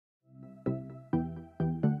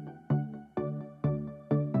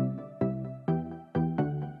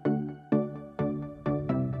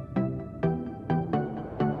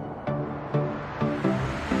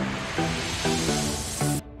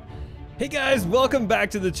Hey guys, welcome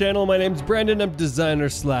back to the channel. My name's Brandon, I'm designer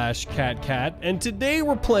slash cat, and today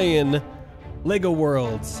we're playing Lego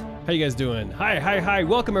Worlds. How you guys doing? Hi.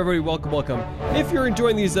 Welcome everybody, welcome. If you're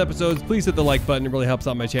enjoying these episodes, please hit the like button, it really helps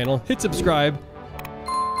out my channel. Hit subscribe,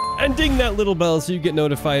 and ding that little bell so you get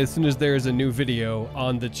notified as soon as there's a new video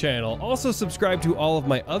on the channel. Also subscribe to all of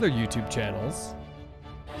my other YouTube channels.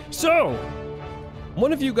 So,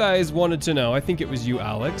 one of you guys wanted to know, I think it was you,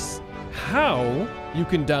 Alex, how you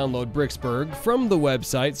can download Bricksburg from the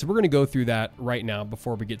website. So we're going to go through that right now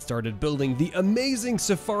before we get started building the amazing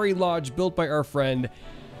Safari Lodge built by our friend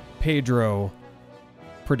Pedro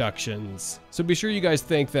Productions. So be sure you guys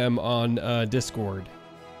thank them on Discord.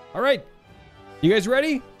 All right, you guys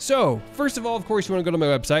ready? So first of all, of course, you want to go to my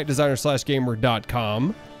website,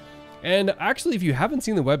 designer-gamer.com. And actually, if you haven't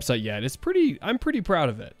seen the website yet, I'm pretty proud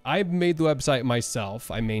of it. I made the website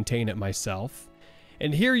myself. I maintain it myself.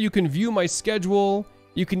 And here you can view my schedule.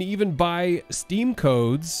 You can even buy Steam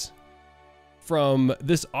codes from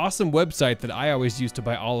this awesome website that I always used to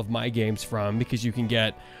buy all of my games from, because you can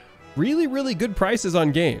get really good prices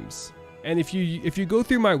on games. And if you go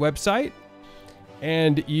through my website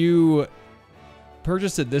and you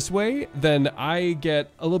purchase it this way, then I get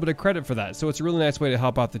a little bit of credit for that. So it's a really nice way to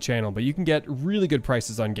help out the channel, but you can get really good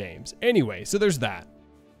prices on games. Anyway, so there's that.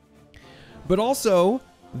 But also,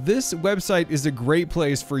 this website is a great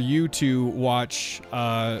place for you to watch,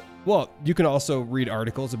 well, you can also read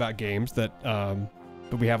articles about games that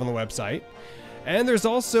we have on the website. And there's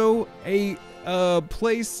also a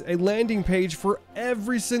landing page for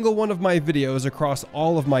every single one of my videos across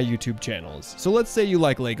all of my YouTube channels. So let's say you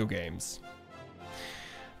like Lego games.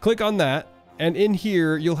 Click on that, and in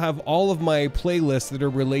here, you'll have all of my playlists that are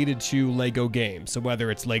related to Lego games. So whether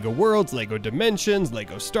it's Lego Worlds, Lego Dimensions,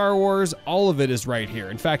 Lego Star Wars, all of it is right here.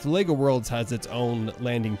 In fact, Lego Worlds has its own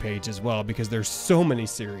landing page as well, because there's so many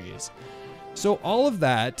series. So all of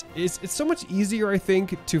that it's so much easier, I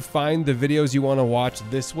think, to find the videos you want to watch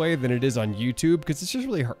this way than it is on YouTube, because it's just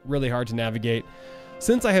really hard to navigate.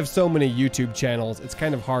 Since I have so many YouTube channels, it's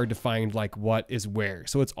kind of hard to find like what is where.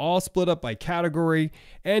 So it's all split up by category.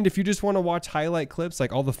 And if you just want to watch highlight clips,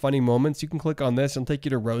 like all the funny moments, you can click on this and take you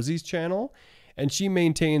to Rosie's channel. And she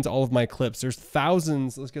maintains all of my clips. There's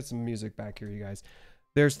thousands. Let's get some music back here, you guys.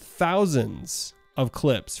 There's thousands of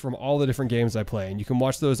clips from all the different games I play, and you can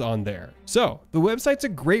watch those on there. So the website's a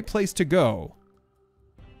great place to go.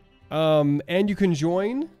 And you can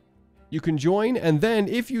join. And then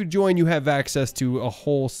if you join, you have access to a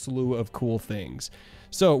whole slew of cool things.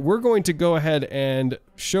 So we're going to go ahead and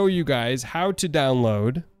show you guys how to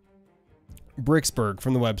download Bricksburg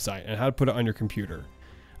from the website and how to put it on your computer.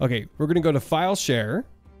 Okay, we're going to go to File Share.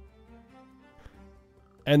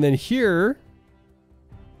 And then here,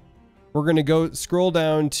 we're going to go scroll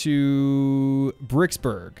down to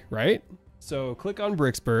Bricksburg, right? So click on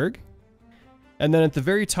Bricksburg. And then at the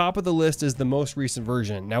very top of the list is the most recent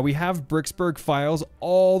version. Now we have Bricksburg files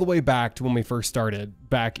all the way back to when we first started,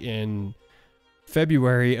 back in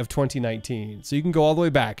February of 2019. So you can go all the way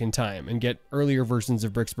back in time and get earlier versions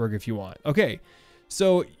of Bricksburg if you want. Okay,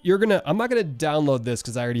 so I'm not gonna download this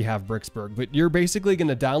because I already have Bricksburg, but you're basically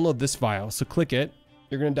gonna download this file. So click it,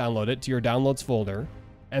 you're gonna download it to your downloads folder.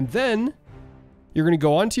 And then you're gonna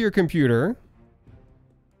go onto your computer,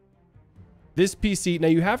 this PC. Now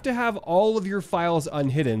you have to have all of your files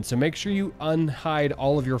unhidden, so make sure you unhide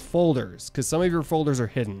all of your folders, because some of your folders are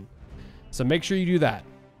hidden. So make sure you do that.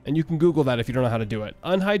 And you can Google that if you don't know how to do it.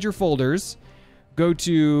 Unhide your folders, go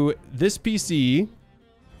to this PC,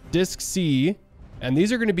 disk C, and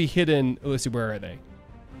these are going to be hidden. Oh, let's see, where are they?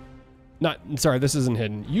 Sorry, this isn't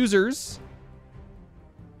hidden. Users,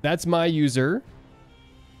 that's my user.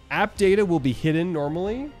 App data will be hidden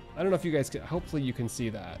normally. I don't know if you guys can, hopefully you can see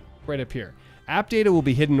that. Right up here. App data will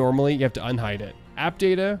be hidden normally. You have to unhide it. App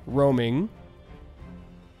data, roaming,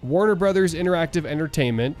 Warner Brothers Interactive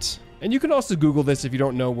Entertainment. And you can also Google this if you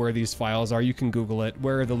don't know where these files are. You can Google it.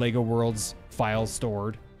 Where are the Lego Worlds files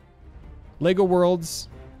stored? Lego Worlds,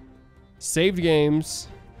 saved games,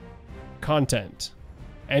 content.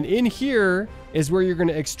 And in here is where you're going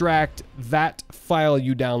to extract that file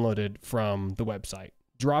you downloaded from the website.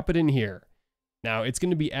 Drop it in here. Now it's going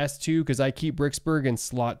to be S2 because I keep Bricksburg in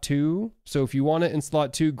slot 2. So if you want it in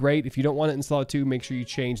slot 2, great. If you don't want it in slot 2, make sure you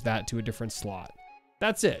change that to a different slot.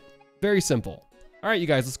 That's it. Very simple. All right, you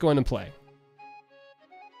guys, let's go in and play.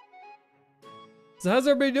 So how's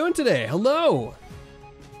everybody doing today? Hello.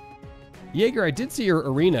 Jaeger, I did see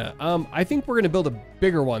your arena. I think we're going to build a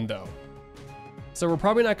bigger one though. So we're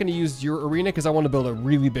probably not going to use your arena because I want to build a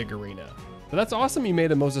really big arena. But that's awesome you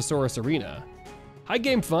made a Mosasaurus arena. Hi,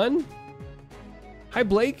 Game Fun. Hi,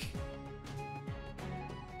 Blake.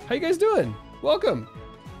 How you guys doing? Welcome.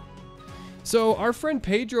 So our friend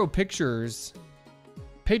Pedro Productions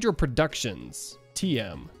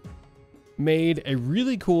TM made a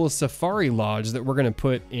really cool safari lodge that we're gonna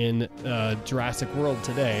put in Jurassic World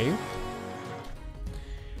today.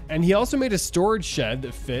 And he also made a storage shed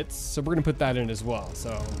that fits, so we're gonna put that in as well, so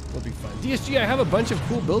it'll be fun. DSG, I have a bunch of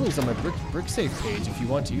cool buildings on my BrickSafe page if you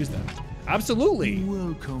want to use them. Absolutely.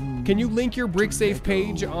 Welcome. Can you link your BrickSafe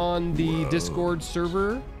page on the Discord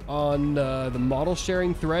server on the model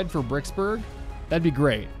sharing thread for Bricksburg? That'd be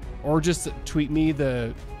great. Or just tweet me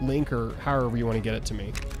the link or however you want to get it to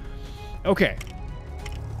me. Okay.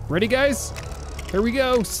 Ready, guys? Here we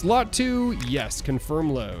go. Slot 2. Yes,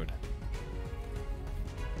 confirm load.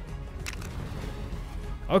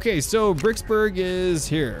 Okay, so Bricksburg is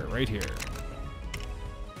here, right here.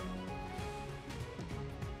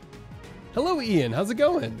 Hello, Ian. How's it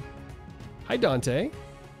going? Hi, Dante.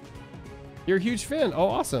 You're a huge fan. Oh,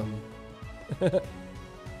 awesome.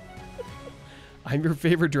 I'm your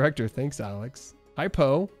favorite director. Thanks, Alex. Hi,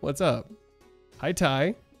 Poe. What's up? Hi,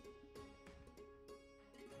 Ty.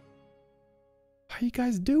 How you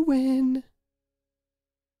guys doing?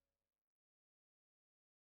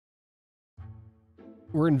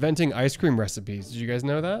 We're inventing ice cream recipes. Did you guys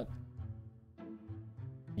know that?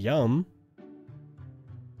 Yum.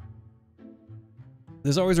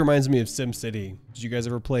 This always reminds me of SimCity. Did you guys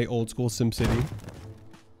ever play old school SimCity?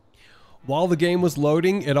 While the game was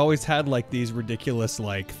loading, it always had like these ridiculous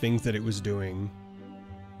like things that it was doing.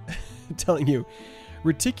 Telling you,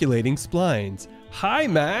 reticulating splines. Hi,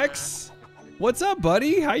 Max. What's up,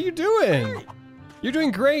 buddy? How you doing? You're doing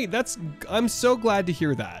great. I'm so glad to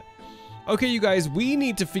hear that. Okay, you guys, we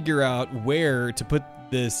need to figure out where to put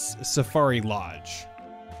this safari lodge.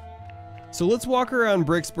 So let's walk around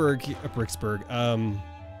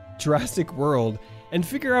Jurassic World and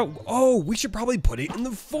figure out, oh, we should probably put it in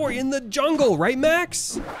the jungle, right,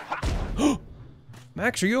 Max?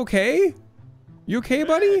 Max, are you okay? You okay,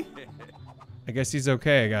 buddy? I guess he's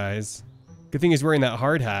okay, guys. Good thing he's wearing that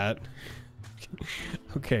hard hat.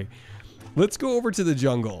 Okay, let's go over to the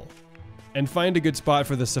jungle and find a good spot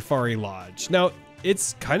for the safari lodge. Now,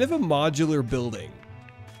 it's kind of a modular building.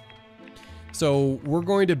 So we're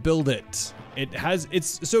going to build it.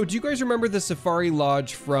 So do you guys remember the safari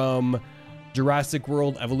lodge from Jurassic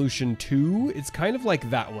World Evolution 2? It's kind of like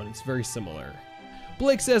that one. It's very similar.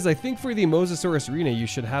 Blake says, I think for the Mosasaurus Arena, you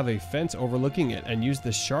should have a fence overlooking it and use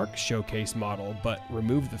the shark showcase model, but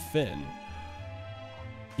remove the fin.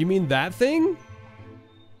 You mean that thing?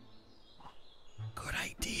 Good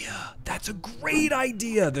idea. That's a great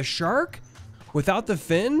idea. The shark without the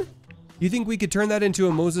fin? You think we could turn that into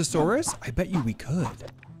a Mosasaurus? I bet you we could.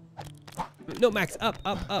 No, Max, up,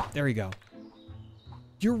 up, up. There we go.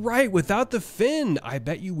 You're right. Without the fin, I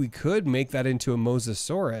bet you we could make that into a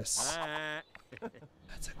Mosasaurus.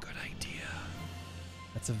 That's a good idea.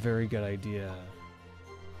 That's a very good idea.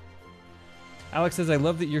 Alex says, I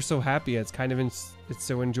love that you're so happy. It's kind of, it's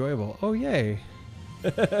so enjoyable. Oh, yay.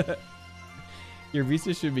 Your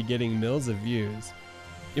Visa should be getting mils of views.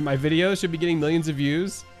 In my videos should be getting millions of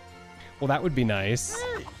views. Well, that would be nice.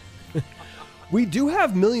 We do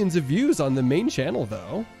have millions of views on the main channel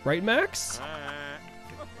though. Right, Max?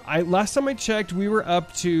 Last time I checked, we were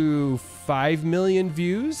up to 5 million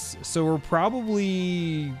views. So we're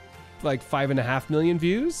probably like 5.5 million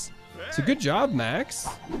views. So good job, Max.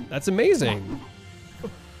 That's amazing.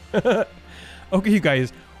 Okay, you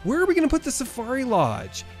guys. Where are we gonna put the safari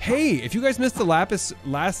lodge? Hey, if you guys missed the lapis,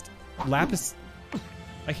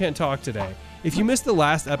 I can't talk today. If you missed the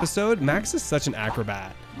last episode, Max is such an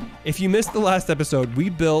acrobat. If you missed the last episode, we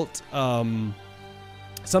built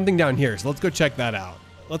something down here. So let's go check that out.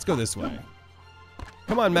 Let's go this way.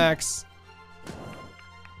 Come on, Max.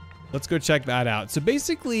 Let's go check that out. So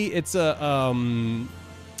basically, it's a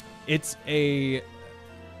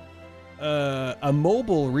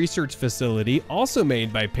mobile research facility, also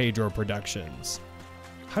made by Pedro Productions.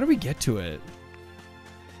 How do we get to it?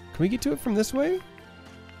 Can we get to it from this way?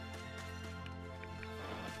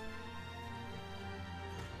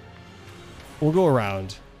 We'll go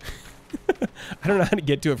around. I don't know how to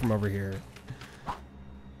get to it from over here.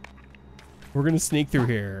 We're gonna sneak through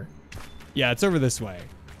here. Yeah, it's over this way.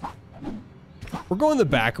 We're going the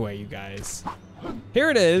back way, you guys.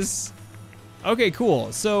 Here it is. Okay,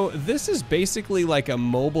 cool. So this is basically like a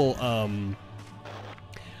mobile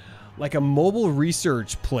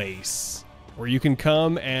research place where you can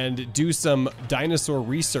come and do some dinosaur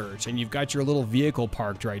research, and you've got your little vehicle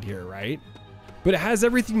parked right here, right? But it has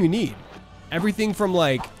everything you need. Everything from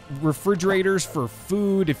like refrigerators for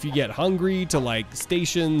food if you get hungry to like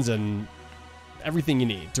stations and everything you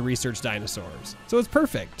need to research dinosaurs. So it's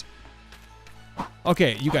perfect.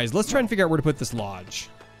 Okay, you guys, let's try and figure out where to put this lodge.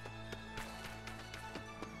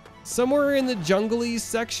 Somewhere in the jungly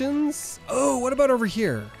sections? Oh, what about over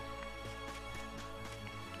here?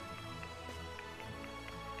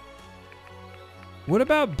 What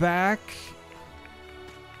about back?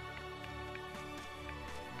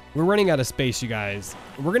 We're running out of space, you guys.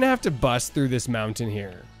 We're gonna have to bust through this mountain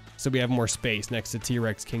here so we have more space next to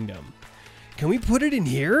T-Rex Kingdom. Can we put it in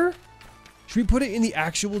here? Should we put it in the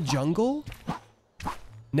actual jungle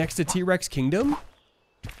next to T-Rex Kingdom?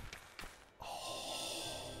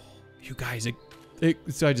 Oh, you guys,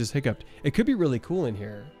 so I just hiccuped. It could be really cool in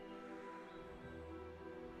here.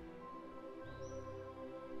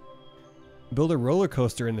 Build a roller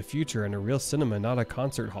coaster in the future and a real cinema, not a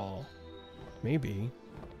concert hall. Maybe.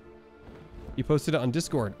 You posted it on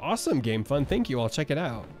Discord. Awesome, Game Fun. Thank you. I'll check it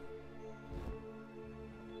out.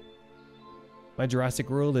 My Jurassic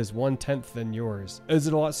World is 1/10 than yours. Is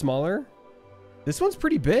it a lot smaller? This one's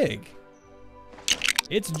pretty big.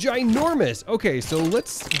 It's ginormous. Okay, so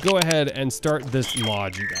let's go ahead and start this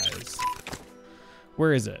lodge, you guys.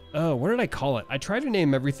 Where is it? Oh, what did I call it? I tried to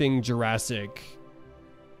name everything Jurassic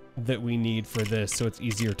that we need for this so it's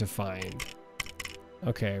easier to find.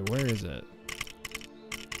 Okay, where is it?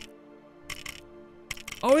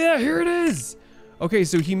 Oh yeah, here it is. Okay,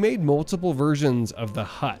 so he made multiple versions of the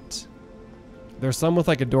hut. There's some with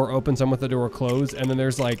like a door open, some with a door closed, and then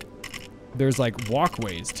there's like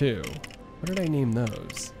walkways too. What did I name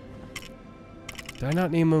those? Did I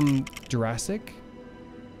not name them Jurassic?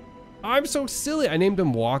 I'm so silly. I named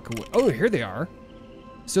them walkway. Oh, here they are.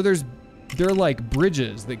 So they're like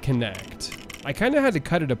bridges that connect. I kind of had to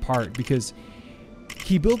cut it apart because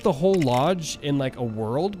he built the whole lodge in like a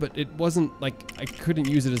world, but it wasn't like, I couldn't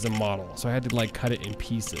use it as a model. So I had to like cut it in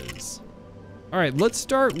pieces. All right, let's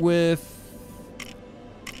start with,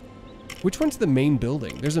 which one's the main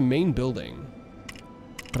building? There's a main building,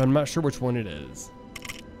 but I'm not sure which one it is.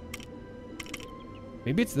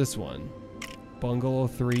 Maybe it's this one. Bungalow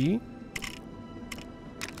 3.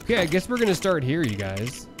 Okay, I guess we're gonna start here, you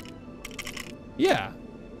guys. Yeah,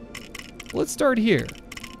 let's start here.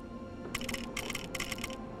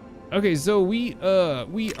 Okay, so we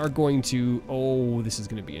are going to, oh, this is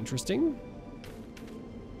gonna be interesting.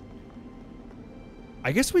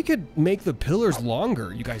 I guess we could make the pillars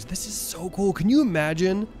longer, you guys. This is so cool. Can you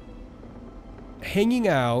imagine hanging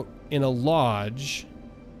out in a lodge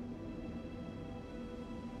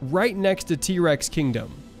right next to T-Rex Kingdom?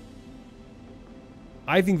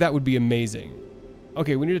 I think that would be amazing.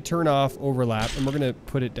 Okay, we need to turn off overlap and we're gonna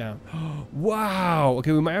put it down. Wow,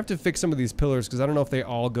 okay, we might have to fix some of these pillars because I don't know if they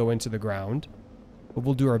all go into the ground, but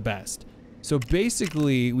we'll do our best. So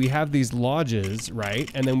basically we have these lodges, right?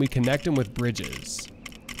 And then we connect them with bridges.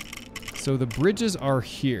 So the bridges are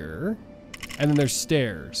here and then there's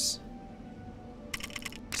stairs.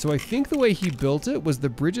 So I think the way he built it was the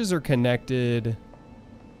bridges are connected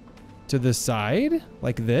to the side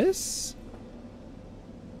like this.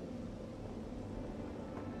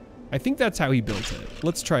 I think that's how he built it.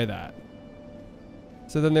 Let's try that.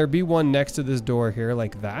 So then there'd be one next to this door here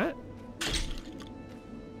like that.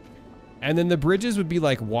 And then the bridges would be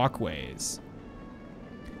like walkways.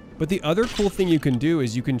 But the other cool thing you can do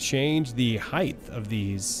is you can change the height of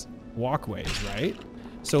these walkways, right?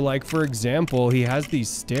 So like, for example, he has these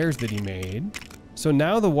stairs that he made. So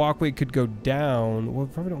now the walkway could go down. Well,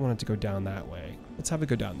 we probably don't want it to go down that way. Let's have it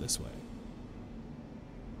go down this way.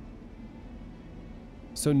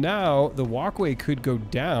 So now the walkway could go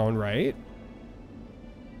down, right?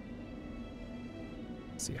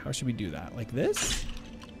 Let's see, how should we do that? Like this?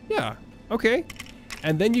 Yeah, okay.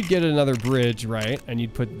 And then you'd get another bridge, right? And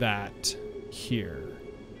you'd put that here,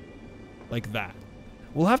 like that.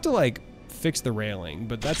 We'll have to like fix the railing,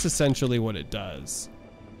 but that's essentially what it does.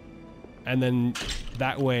 And then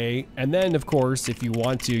that way, and then of course, if you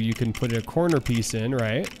want to, you can put a corner piece in,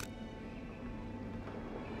 right?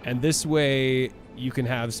 And this way, you can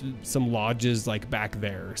have some lodges like back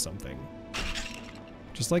there or something.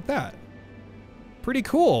 Just like that. Pretty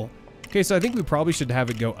cool. Okay, so I think we probably should have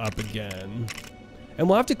it go up again. And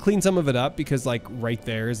we'll have to clean some of it up because like right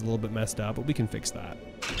there is a little bit messed up, but we can fix that.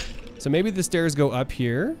 So maybe the stairs go up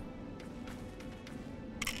here.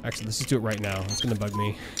 Actually, let's just do it right now. It's gonna bug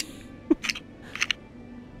me.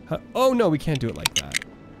 Oh no, we can't do it like that.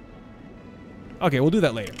 Okay, we'll do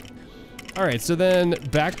that later. All right, so then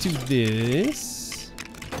back to this.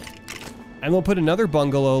 And we'll put another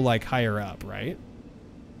bungalow like higher up, right?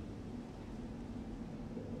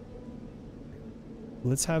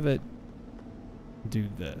 Let's have it do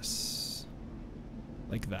this.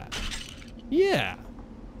 Like that. Yeah.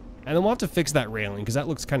 And then we'll have to fix that railing because that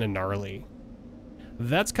looks kind of gnarly.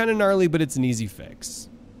 That's kind of gnarly, but it's an easy fix.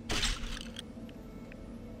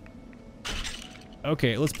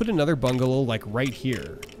 Okay, let's put another bungalow like right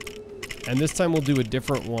here. And this time we'll do a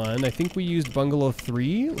different one. I think we used bungalow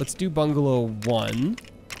 3. Let's do bungalow 1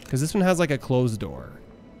 because this one has like a closed door.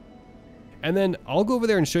 And then I'll go over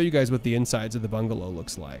there and show you guys what the insides of the bungalow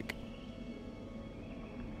looks like.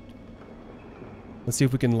 Let's see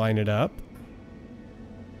if we can line it up.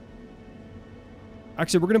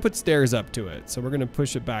 Actually, we're gonna put stairs up to it. So we're gonna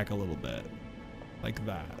push it back a little bit. Like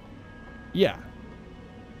that. Yeah.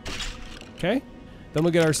 Okay. Then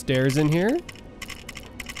we'll get our stairs in here.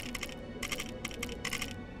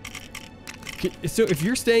 So if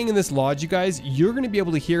you're staying in this lodge, you guys, you're gonna be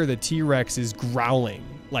able to hear the T-Rex is growling,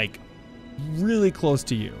 like really close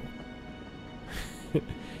to you.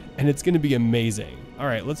 And it's gonna be amazing. All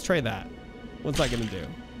right, let's try that. What's that gonna do?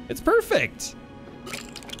 It's perfect.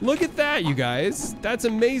 Look at that, you guys. That's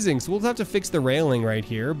amazing. So we'll have to fix the railing right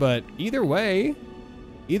here, but either way,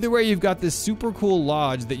 you've got this super cool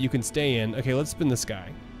lodge that you can stay in. Okay, let's spin the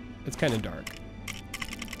sky. It's kind of dark.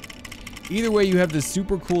 Either way, you have this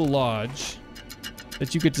super cool lodge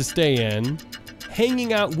that you get to stay in,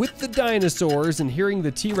 hanging out with the dinosaurs and hearing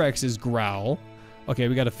the T-Rexes growl. Okay,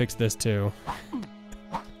 we got to fix this too.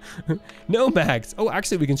 No, Max. Oh,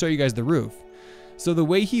 actually, we can show you guys the roof. So the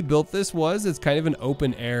way he built this was, it's kind of an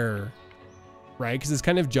open air, right? Because it's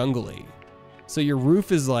kind of jungly. So your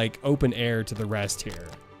roof is like open air to the rest here.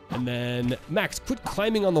 And then, Max, quit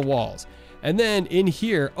climbing on the walls. And then in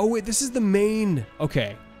here, oh wait, this is the main,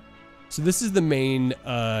 okay. So this is the main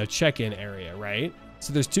check-in area, right?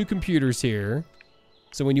 So there's 2 computers here.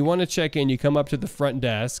 So when you want to check in, you come up to the front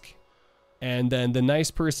desk. And then the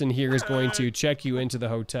nice person here is going to check you into the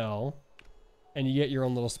hotel. And you get your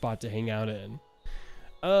own little spot to hang out in.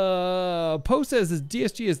 Poe says, this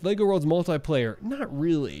DSG is LEGO Worlds multiplayer. Not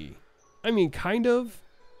really. I mean, kind of.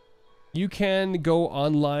 You can go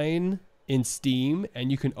online in Steam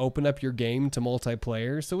and you can open up your game to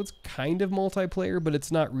multiplayer. So it's kind of multiplayer, but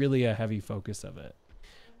it's not really a heavy focus of it.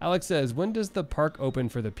 Alex says, when does the park open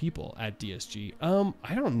for the people at DSG?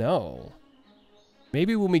 I don't know.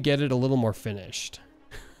 Maybe when we get it a little more finished.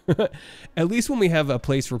 At least when we have a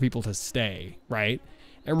place for people to stay, right?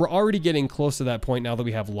 And we're already getting close to that point now that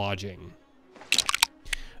we have lodging.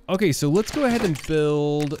 Okay, so let's go ahead and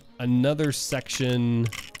build another section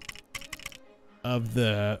of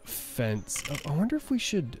the fence. Oh, I wonder if we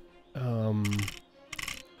should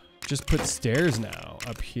just put stairs now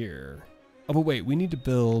up here. Oh, but wait, we need to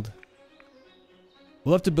build...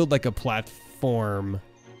 We'll have to build like a platform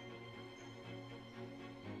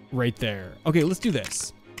right there. Okay, let's do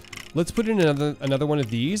this. Let's put in another one of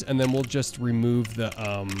these, and then we'll just remove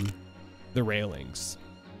the railings.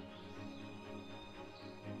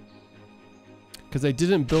 Because I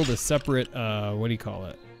didn't build a separate, what do you call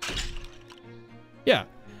it? Yeah,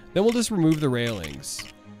 then we'll just remove the railings.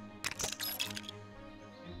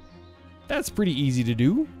 That's pretty easy to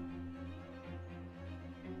do.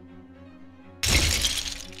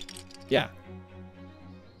 Yeah.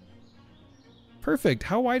 Perfect.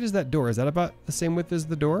 How wide is that door? Is that about the same width as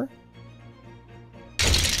the door?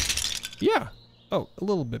 Yeah. Oh, a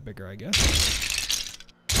little bit bigger, I guess.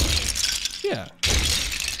 Yeah.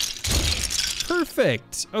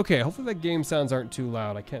 Perfect. Okay, hopefully that game sounds aren't too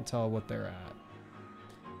loud. I can't tell what they're at.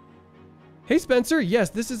 Hey, Spencer. Yes,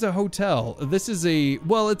 this is a hotel. This is a,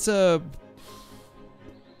 well, it's a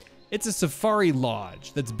safari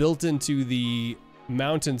lodge that's built into the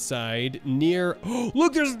mountainside near, oh,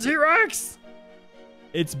 look, there's a T-Rex!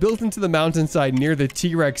 It's built into the mountainside near the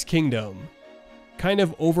T-Rex kingdom, kind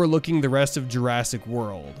of overlooking the rest of Jurassic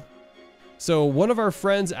World. So one of our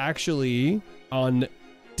friends actually on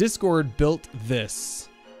Discord built this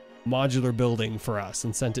modular building for us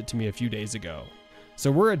and sent it to me a few days ago. So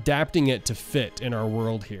we're adapting it to fit in our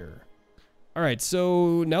world here. All right,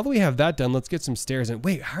 so now that we have that done, let's get some stairs in.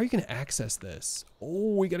 Wait, how are you gonna access this?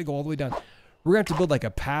 Oh, we gotta go all the way down. We're gonna have to build like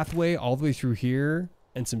a pathway all the way through here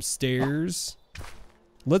and some stairs.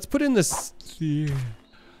 Let's put in this,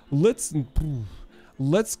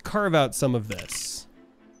 let's carve out some of this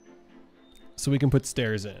so we can put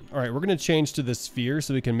stairs in. All right, we're gonna change to the sphere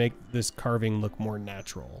so we can make this carving look more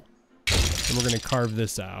natural. And we're gonna carve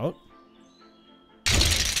this out.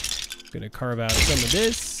 Gonna carve out some of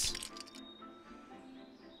this,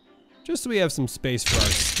 just so we have some space for our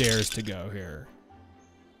stairs to go here.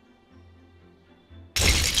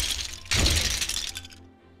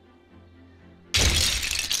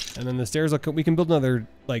 And then the stairs, we can build another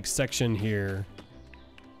like section here.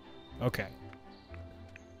 Okay.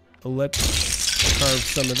 Let's carve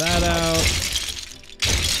some of that out.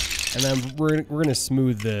 And then we're gonna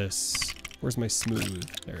smooth this. Where's my smooth?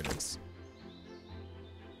 There it is.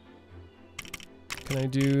 Can I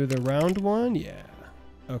do the round one? Yeah.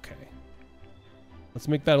 Okay. Let's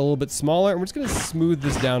make that a little bit smaller. And we're just gonna smooth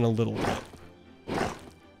this down a little bit.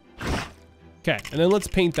 Okay, and then let's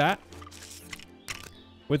paint that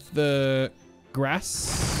with the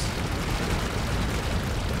grass.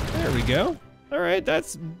 There we go. All right,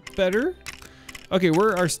 that's better. Okay, where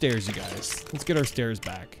are our stairs, you guys? Let's get our stairs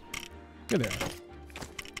back. Here they are.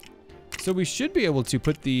 So we should be able to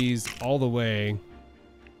put these all the way.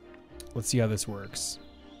 Let's see how this works.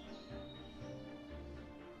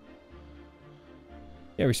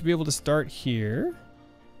 Yeah, we should be able to start here.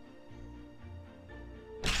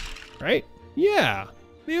 Right? Yeah,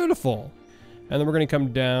 beautiful. And then we're gonna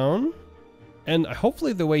come down. And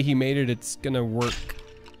hopefully the way he made it, it's gonna work.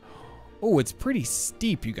 Oh, it's pretty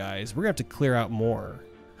steep, you guys. We're gonna have to clear out more.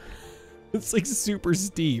 It's like super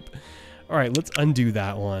steep. All right, let's undo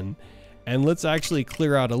that one. And let's actually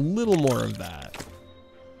clear out a little more of that.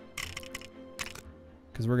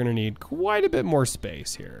 Because we're gonna need quite a bit more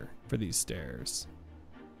space here for these stairs.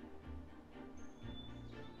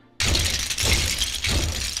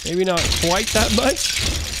 Maybe not quite that much,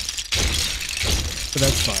 but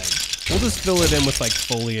that's fine. We'll just fill it in with like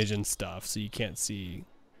foliage and stuff so you can't see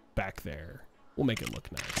back there. We'll make it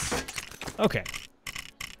look nice. Okay.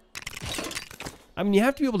 I mean, you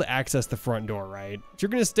have to be able to access the front door, right? If you're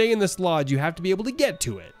gonna stay in this lodge, you have to be able to get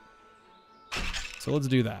to it. So let's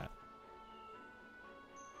do that.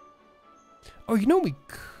 Oh, you know,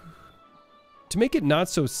 to make it not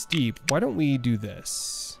so steep, why don't we do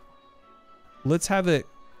this? Let's have it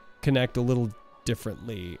connect a little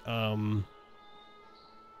differently.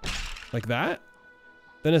 Like that?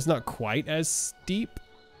 Then it's not quite as steep.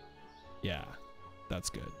 Yeah, that's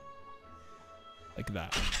good. Like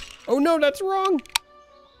that. Oh no, that's wrong.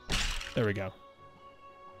 There we go.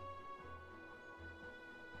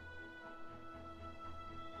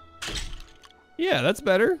 Yeah, that's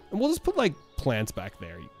better. And we'll just put like plants back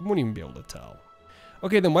there. You won't even be able to tell.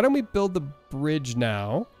 Okay, then why don't we build the bridge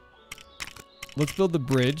now? Let's build the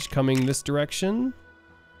bridge coming this direction.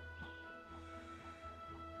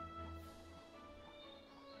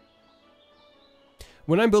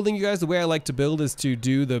 When I'm building, you guys, the way I like to build is to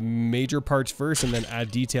do the major parts first and then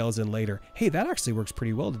add details in later. Hey, that actually works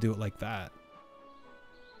pretty well to do it like that.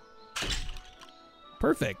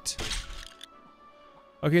 Perfect.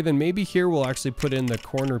 Okay, then maybe here we'll actually put in the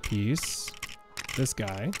corner piece. This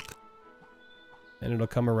guy. And it'll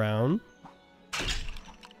come around.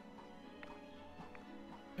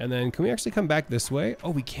 And then can we actually come back this way? Oh,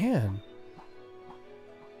 we can.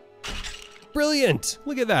 Brilliant.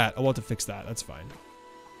 Look at that. I'll have to fix that. That's fine.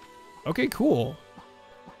 Okay, cool.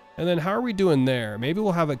 And then how are we doing there? Maybe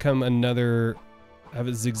we'll have it come have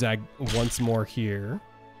it zigzag once more here.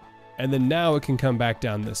 And then now it can come back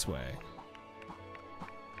down this way.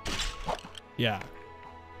 Yeah.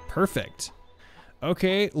 Perfect.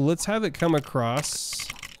 Okay, let's have it come across.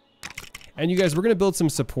 And you guys, we're gonna build some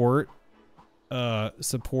support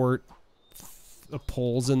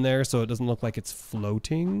poles in there so it doesn't look like it's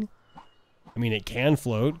floating. I mean, it can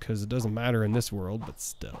float because it doesn't matter in this world, but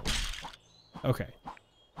still. Okay.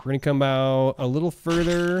 We're gonna come out a little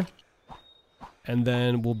further and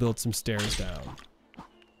then we'll build some stairs down.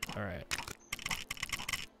 All right.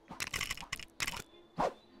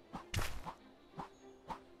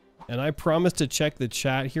 And I promise to check the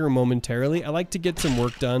chat here momentarily. I like to get some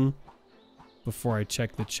work done before I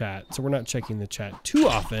check the chat. So we're not checking the chat too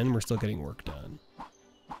often. We're still getting work done.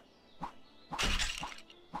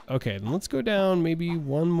 Okay, then let's go down maybe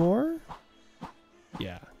one more.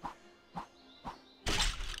 Yeah.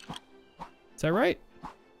 Is that right?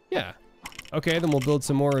 Yeah. Okay, then we'll build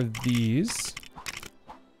some more of these.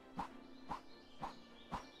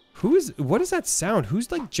 What is that sound?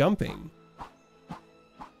 Who's like jumping?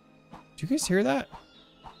 Do you guys hear that?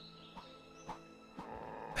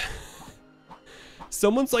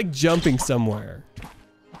 Someone's like jumping somewhere.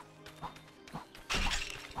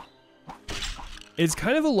 It's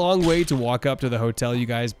kind of a long way to walk up to the hotel, you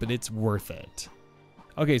guys, but it's worth it.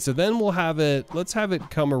 Okay, so then we'll have it, let's have it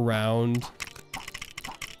come around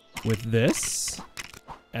with this,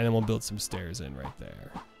 and then we'll build some stairs in right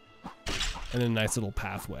there. And then a nice little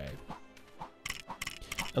pathway.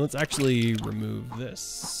 And let's actually remove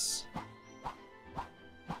this.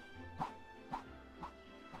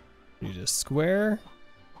 You just square,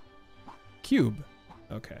 cube.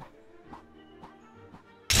 Okay.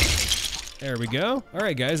 There we go. All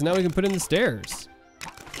right, guys, now we can put in the stairs.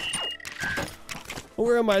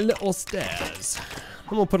 Where are my little stairs?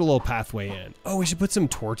 I'm gonna put a little pathway in. Oh, we should put some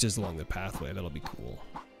torches along the pathway. That'll be cool.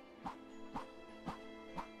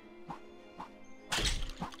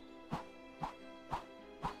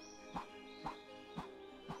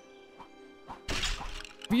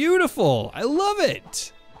 Beautiful. I love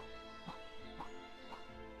it.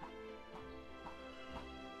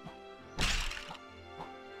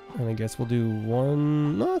 And I guess we'll do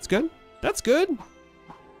one. No, that's good. That's good.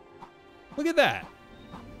 Look at that.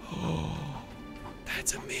 Oh,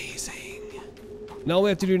 that's amazing. And all we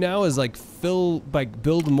have to do now is like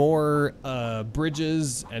build more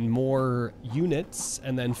bridges and more units,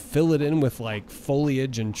 and then fill it in with like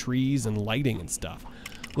foliage and trees and lighting and stuff.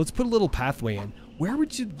 Let's put a little pathway in. Where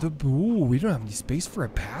would you, ooh, we don't have any space for a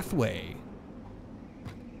pathway.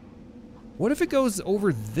 What if it goes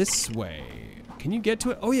over this way? Can you get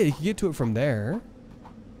to it? Oh yeah, you can get to it from there.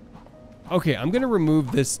 Okay, I'm gonna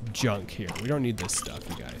remove this junk here. We don't need this stuff,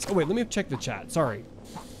 you guys. Oh wait, let me check the chat, sorry.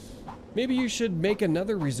 Maybe you should make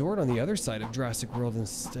another resort on the other side of Jurassic World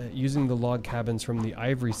instead, using the log cabins from the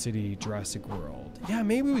Ivory City Jurassic World. Yeah,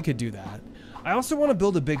 maybe we could do that. I also want to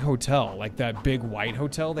build a big hotel, like that big white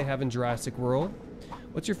hotel they have in Jurassic World.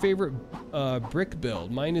 What's your favorite brick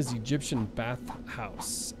build? Mine is Egyptian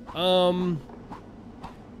bathhouse. I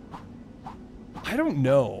don't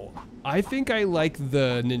know. I think I like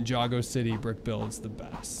the Ninjago City brick builds the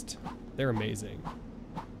best. They're amazing.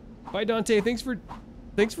 Bye, Dante. Thanks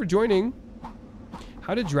for joining.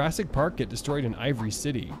 How did Jurassic Park get destroyed in Ivory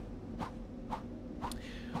City?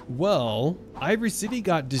 Well, Ivory City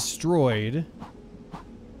got destroyed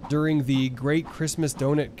during the Great Christmas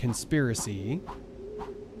Donut Conspiracy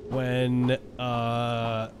when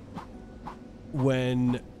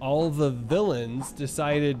all the villains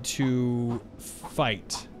decided to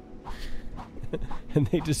fight and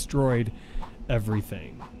they destroyed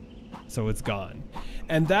everything. So it's gone.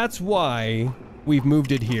 And that's why we've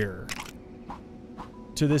moved it here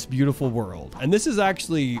to this beautiful world. And this is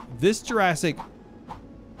actually, this Jurassic,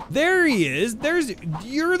 there he is.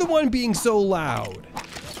 You're the one being so loud.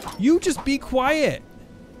 You just be quiet.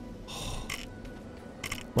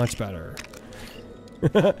 Much better.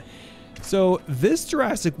 So this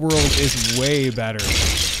Jurassic World is way better.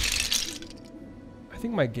 I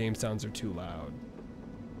think my game sounds are too loud.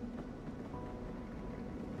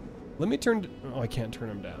 Let me turn, oh, I can't turn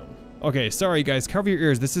them down. Okay, sorry guys, cover your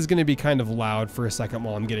ears. This is gonna be kind of loud for a second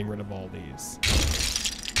while I'm getting rid of all these.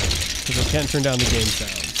 Because I can't turn down the game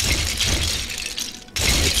sounds.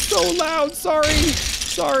 It's so loud, sorry.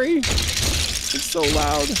 Sorry. It's so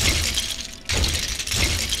loud.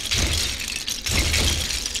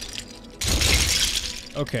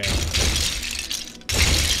 Okay.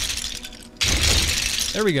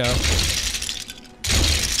 There we go.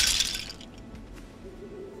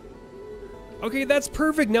 Okay, that's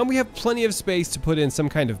perfect. Now we have plenty of space to put in some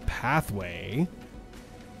kind of pathway.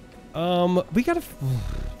 We gotta...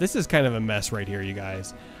 This is kind of a mess right here, you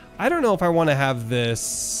guys. I don't know if I want to have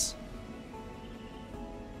this...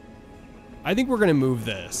 I think we're gonna move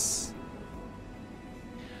this.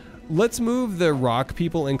 Let's move the rock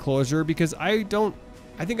people enclosure because I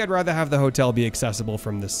think I'd rather have the hotel be accessible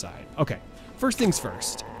from this side. Okay, first things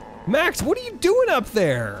first. Max, what are you doing up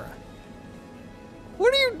there?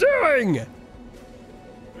 What are you doing?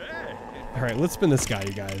 All right, let's spin this guy,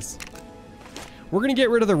 you guys. We're gonna get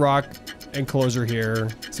rid of the rock enclosure here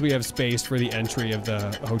so we have space for the entry of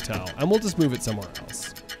the hotel, and we'll just move it somewhere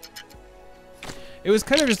else. It was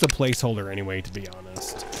kind of just a placeholder anyway, to be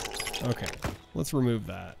honest. Okay, let's remove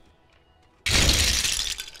that.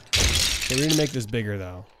 Okay, we're gonna make this bigger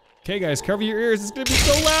though. Okay guys, cover your ears, it's gonna be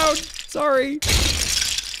so loud! Sorry!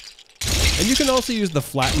 And you can also use the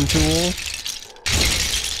flatten tool,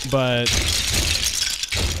 but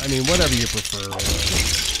I mean, whatever you prefer, really.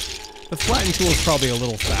 The flatten tool is probably a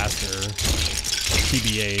little faster,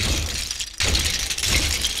 TBH.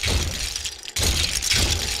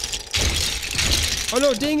 Oh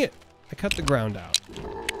no, dang it! I cut the ground out.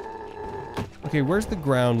 Okay, where's the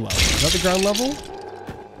ground level? Is that the ground level?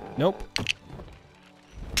 Nope.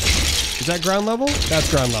 Is that ground level? That's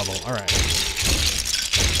ground level, all right.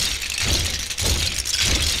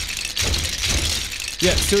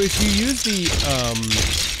 Yeah, so if you use the,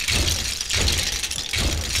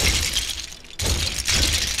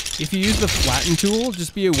 flatten tool,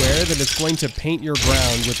 just be aware that it's going to paint your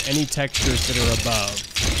ground with any textures that are above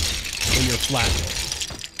when you're flattening.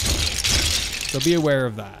 So be aware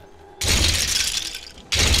of that.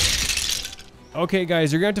 Okay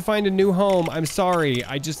guys, you're gonna have to find a new home. I'm sorry,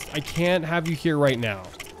 I can't have you here right now.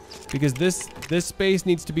 Because this space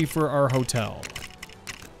needs to be for our hotel.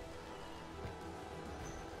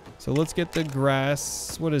 So let's get the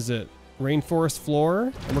grass, what is it? Rainforest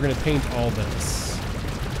floor, and we're gonna paint all this.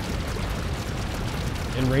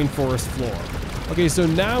 And rainforest floor. Okay, so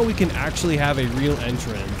now we can actually have a real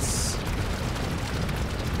entrance.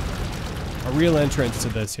 A real entrance to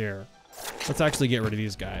this here. Let's actually get rid of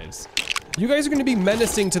these guys. You guys are going to be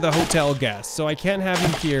menacing to the hotel guests, so I can't have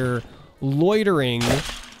you here loitering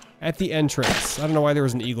at the entrance. I don't know why there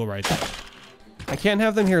was an eagle right there. I can't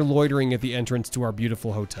have them here loitering at the entrance to our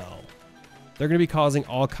beautiful hotel. They're going to be causing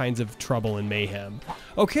all kinds of trouble and mayhem.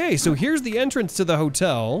 Okay, so here's the entrance to the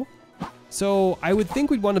hotel. So I would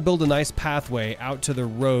think we'd want to build a nice pathway out to the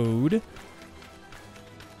road.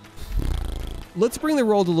 Let's bring the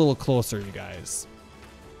road a little closer, you guys.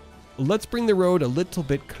 Let's bring the road a little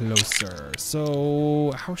bit closer.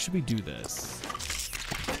 So how should we do this?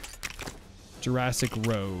 Jurassic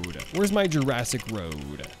Road. Where's my Jurassic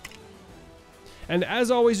Road? And as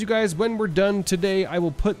always, you guys, when we're done today, I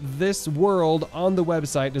will put this world on the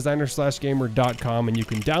website, designer-gamer.com, and you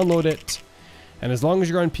can download it. And as long as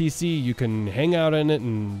you're on PC, you can hang out in it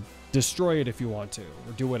and destroy it if you want to,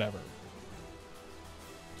 or do whatever.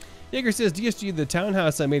 Jaeger says, DSG, the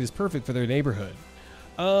townhouse I made is perfect for their neighborhood.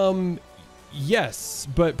 Yes,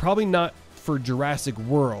 but probably not for Jurassic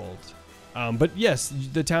World. But yes,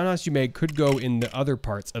 the townhouse you made could go in the other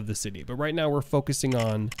parts of the city. But right now we're focusing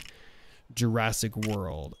on Jurassic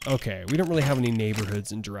World. Okay, we don't really have any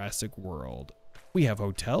neighborhoods in Jurassic World. We have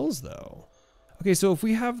hotels though. Okay, so if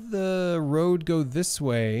we have the road go this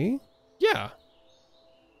way, yeah.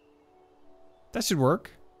 That should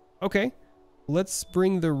work. Okay, let's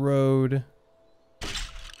bring the road.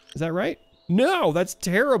 Is that right? No, that's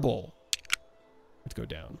terrible. Let's go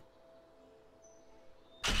down.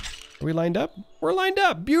 Are we lined up? We're lined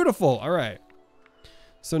up, beautiful, all right.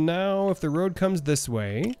 So now if the road comes this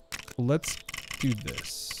way, let's do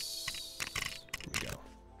this. Here we go.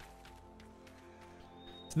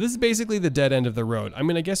 So this is basically the dead end of the road. I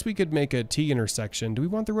mean, I guess we could make a T intersection. Do we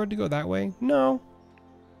want the road to go that way? No.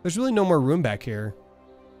 There's really no more room back here.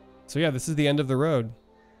 So yeah, this is the end of the road.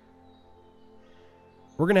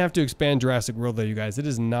 We're gonna have to expand Jurassic World though, you guys. It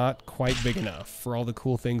is not quite big enough for all the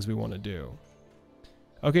cool things we want to do.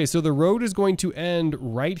 Okay, so the road is going to end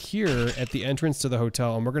right here at the entrance to the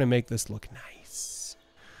hotel, and we're gonna make this look nice.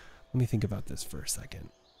 Let me think about this for a second.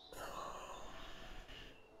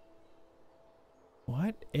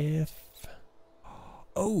 What if...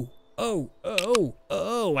 Oh,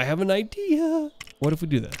 I have an idea. What if we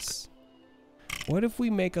do this? What if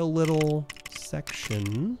we make a little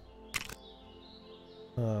section?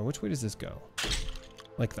 Which way does this go?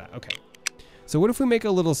 Like that, okay. So what if we make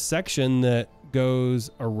a little section that goes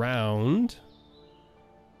around?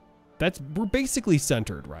 We're basically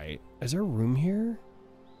centered, right? Is there room here?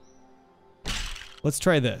 Let's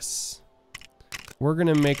try this. We're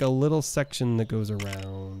gonna make a little section that goes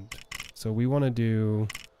around. So we wanna do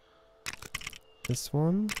this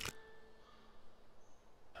one.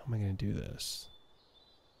 How am I gonna do this?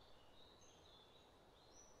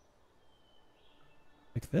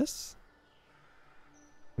 Like this?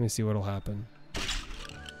 Let me see what'll happen.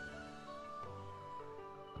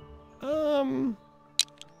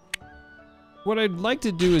 What I'd like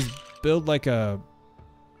to do is build like a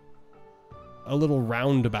little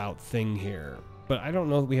roundabout thing here, but I don't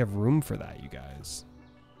know that we have room for that, you guys.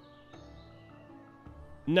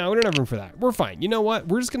 No, we don't have room for that. We're fine. You know what?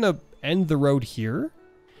 We're just gonna end the road here,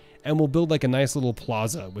 and we'll build like a nice little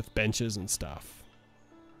plaza with benches and stuff.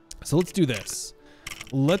 So let's do this.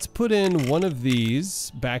 Let's put in one of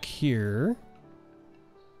these back here,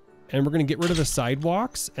 and we're gonna get rid of the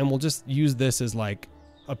sidewalks, and we'll just use this as like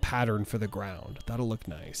a pattern for the ground. That'll look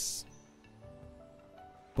nice.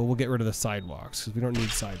 But we'll get rid of the sidewalks because we don't need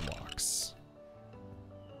sidewalks.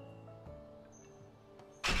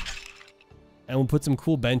 And we'll put some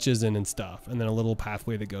cool benches in and stuff, and then a little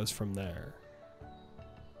pathway that goes from there.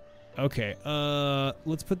 Okay,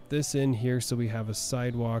 let's put this in here so we have a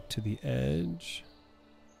sidewalk to the edge.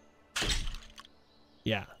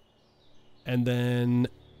 Yeah. And then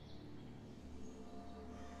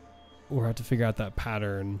we'll have to figure out that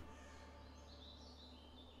pattern.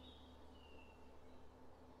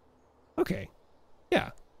 Okay.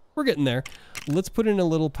 Yeah, we're getting there. Let's put in a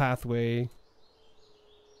little pathway.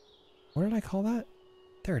 What did I call that?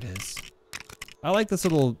 There it is. I like this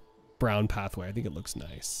little brown pathway. I think it looks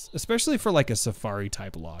nice, especially for like a safari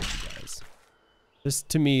type lodge, you guys. This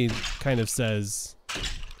to me kind of says,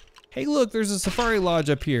 hey, look, there's a safari lodge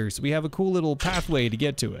up here, so we have a cool little pathway to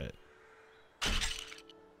get to it.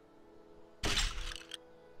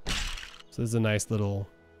 So there's a nice little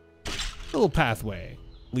pathway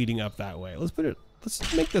leading up that way.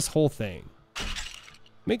 Let's make this whole thing.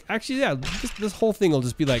 Actually, yeah, this whole thing will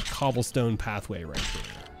just be like cobblestone pathway right here.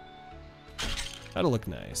 That'll look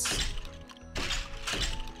nice.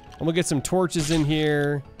 And we'll get some torches in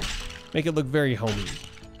here. Make it look very homey.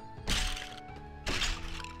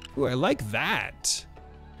 Ooh, I like that.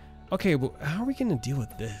 Okay, well, how are we gonna deal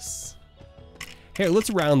with this? Here, let's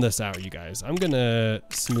round this out, you guys. I'm gonna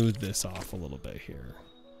smooth this off a little bit here.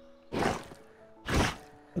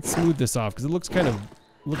 Let's smooth this off because it looks kind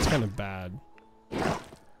of bad.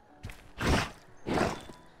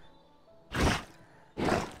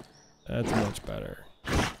 That's much better.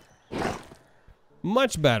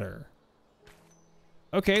 Much better.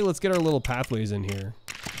 Okay, let's get our little pathways in here.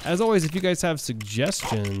 As always, if you guys have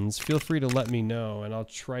suggestions, feel free to let me know and I'll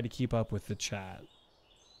try to keep up with the chat.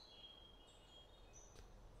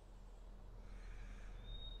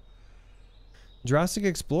 Jurassic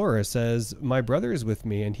Explorer says, my brother is with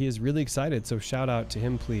me and he is really excited, so shout out to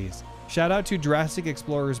him, please. Shout out to Jurassic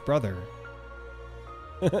Explorer's brother.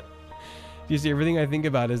 You see, everything I think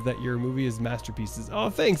about is that your movie is masterpieces. Oh,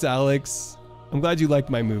 thanks, Alex. I'm glad you like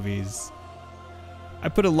my movies. I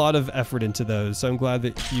put a lot of effort into those, so I'm glad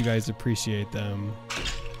that you guys appreciate them.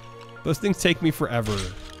 Those things take me forever.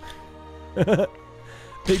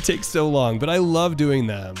 They take so long, but I love doing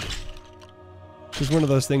them. It's one of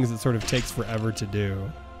those things that sort of takes forever to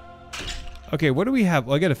do. Okay, what do we have?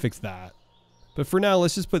 Well, I gotta fix that. But for now,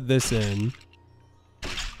 let's just put this in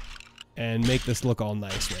and make this look all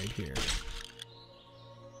nice right here.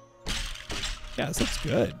 Yeah, this looks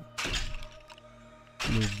good.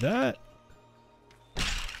 Move that.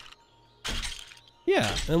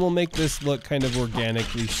 Yeah, and we'll make this look kind of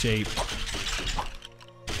organically shaped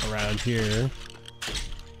around here.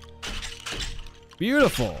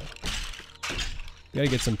 Beautiful. Gotta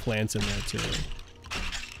get some plants in there too.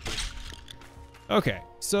 Okay,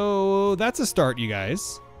 so that's a start, you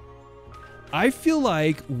guys. I feel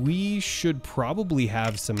like we should probably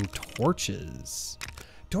have some torches.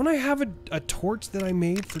 Don't I have a torch that I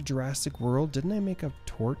made for Jurassic World? Didn't I make a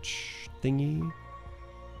torch thingy?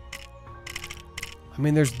 I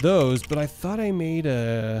mean, there's those, but I thought I made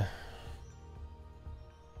a...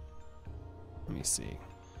 Let me see.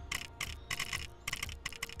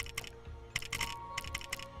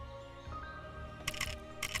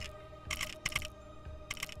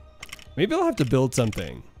 Maybe I'll have to build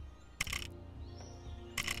something.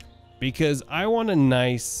 Because I want a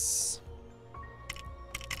nice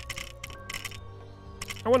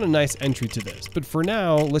entry to this. But for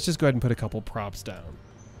now, let's just go ahead and put a couple props down.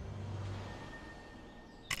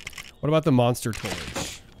 What about the monster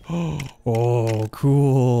torch? Oh,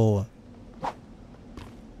 cool.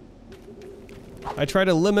 I try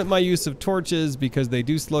to limit my use of torches because they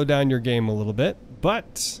do slow down your game a little bit,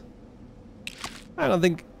 but I don't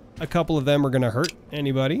think a couple of them are gonna hurt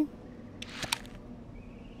anybody.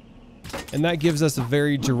 And that gives us a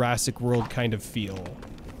very Jurassic World kind of feel.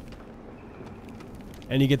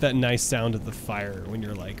 And you get that nice sound of the fire when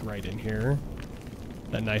you're like right in here.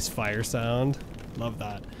 That nice fire sound. Love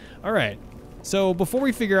that. All right. So before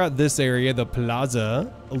we figure out this area, the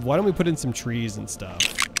plaza, why don't we put in some trees and stuff?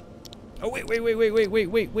 Oh, wait.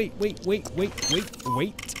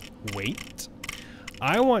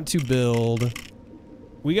 I want to build,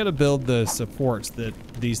 we got to build the supports that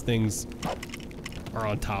these things are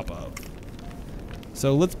on top of.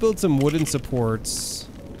 So let's build some wooden supports.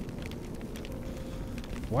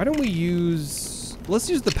 Why don't we use, let's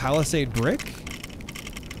use the palisade brick.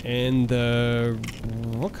 And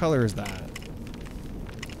what color is that?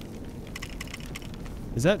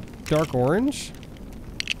 Is that dark orange?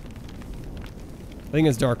 I think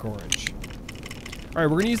it's dark orange. All right,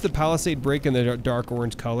 we're gonna use the palisade brick in the dark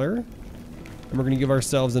orange color. And we're gonna give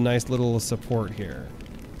ourselves a nice little support here.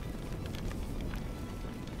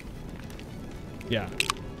 Yeah.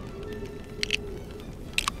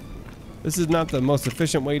 This is not the most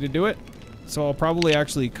efficient way to do it, so I'll probably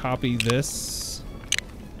actually copy this.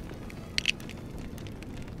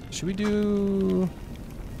 Should we do...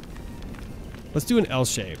 Let's do an L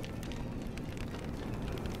shape.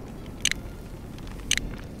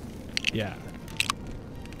 Yeah.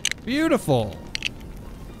 Beautiful.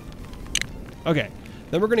 Okay,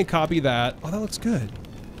 then we're gonna copy that. Oh, that looks good.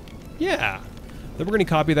 Yeah. Then we're gonna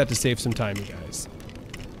copy that to save some time, you guys.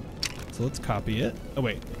 So let's copy it. Oh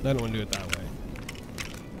wait, I don't want to do it that way.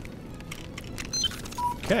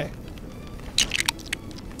 Okay.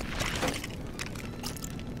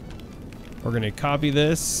 We're gonna copy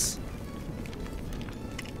this.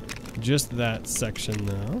 Just that section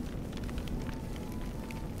though.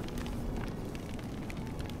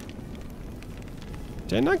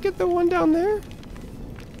 Did I not get the one down there?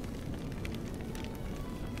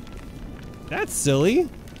 That's silly.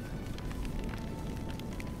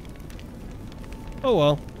 Oh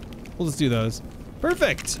well, we'll just do those.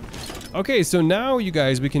 Perfect. Okay, so now you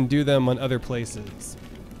guys, we can do them on other places.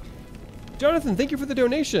 Jonathan, thank you for the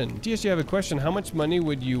donation. TS, you have a question. How much money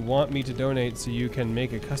would you want me to donate so you can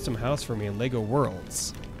make a custom house for me in LEGO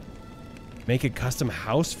Worlds? Make a custom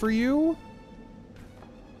house for you?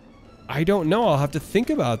 I don't know. I'll have to think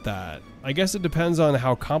about that. I guess it depends on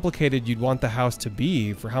how complicated you'd want the house to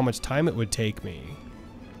be for how much time it would take me.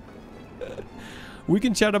 We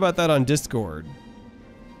can chat about that on Discord.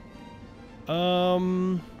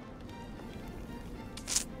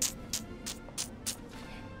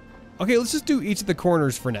 Okay, let's just do each of the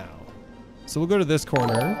corners for now. So we'll go to this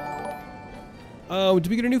corner. Oh, did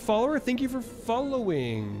we get a new follower? Thank you for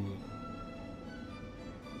following.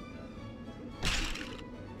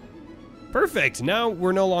 Perfect. Now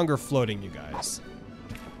we're no longer floating, you guys.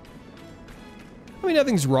 I mean,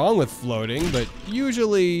 nothing's wrong with floating, but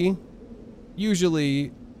usually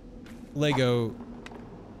Lego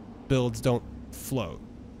builds don't float,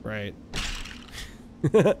 right?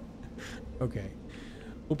 Okay.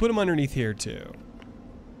 We'll put them underneath here too.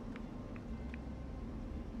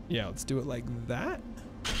 Yeah, let's do it like that.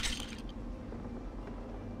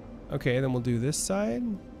 Okay, then we'll do this side.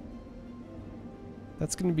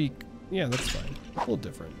 That's gonna be, yeah, that's fine. A little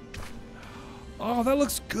different. Oh, that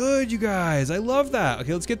looks good, you guys. I love that.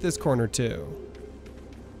 Okay, let's get this corner too.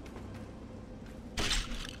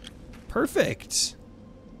 Perfect.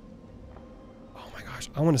 Oh my gosh,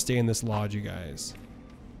 I want to stay in this lodge, you guys.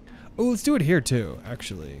 Oh, let's do it here too,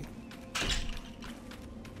 actually.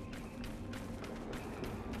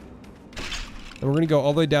 And we're gonna go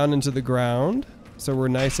all the way down into the ground, so we're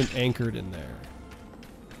nice and anchored in there.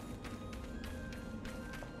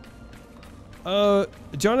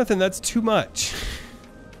 Jonathan, that's too much.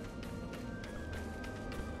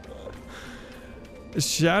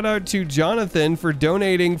 Shout out to Jonathan for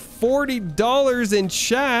donating $40 in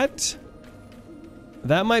chat.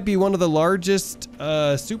 That might be one of the largest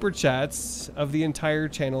super chats of the entire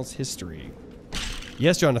channel's history.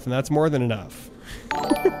 Yes, Jonathan, that's more than enough.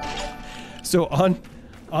 So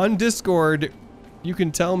on Discord, you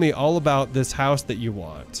can tell me all about this house that you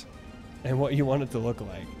want and what you want it to look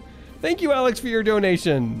like. Thank you, Alex, for your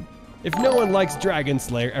donation. If no one likes Dragon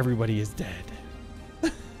Slayer, everybody is dead.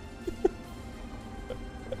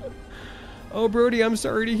 Oh, Brody, I'm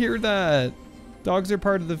sorry to hear that. Dogs are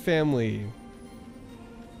part of the family.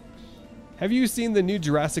 Have you seen the new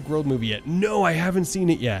Jurassic World movie yet? No, I haven't seen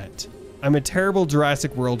it yet. I'm a terrible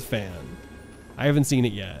Jurassic World fan. I haven't seen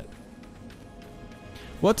it yet.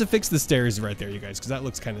 We'll have to fix the stairs right there, you guys, because that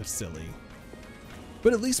looks kind of silly.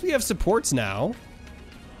 But at least we have supports now.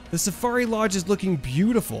 The Safari Lodge is looking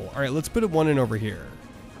beautiful. All right, let's put one in over here.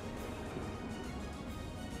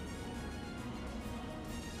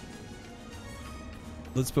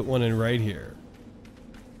 Let's put one in right here.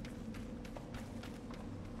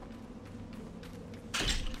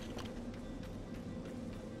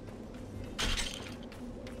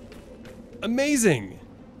 Amazing.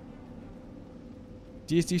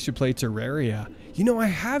 DSD should play Terraria. You know, I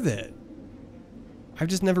have it. I've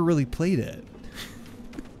just never really played it.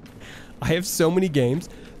 I have so many games.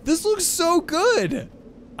 This looks so good.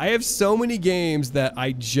 I have so many games that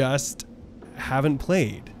I just haven't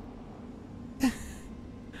played.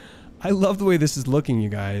 I love the way this is looking, you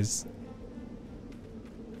guys.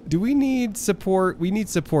 Do we need support? We need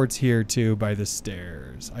supports here too by the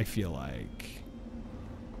stairs, I feel like.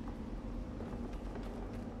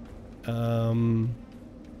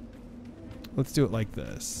 Let's do it like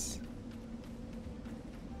this.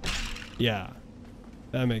 Yeah,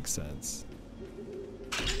 that makes sense.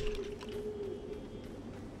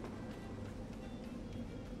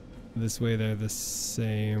 This way they're the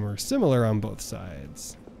same or similar on both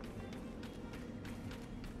sides.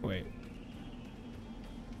 Wait.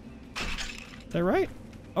 Is that right?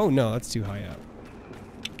 Oh no, that's too high up.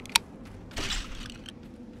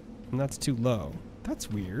 And that's too low. That's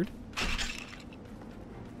weird.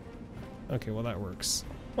 Okay, well that works.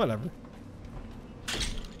 Whatever.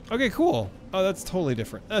 Okay, cool. Oh, that's totally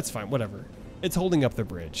different. That's fine, whatever. It's holding up the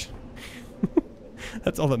bridge.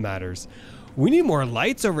 That's all that matters. We need more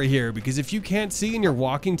lights over here, because if you can't see and you're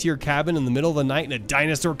walking to your cabin in the middle of the night and a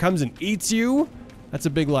dinosaur comes and eats you, that's a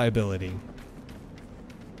big liability.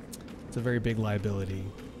 It's a very big liability.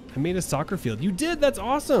 I made a soccer field. You did? That's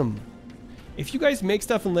awesome. If you guys make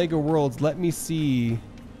stuff in LEGO Worlds, let me see.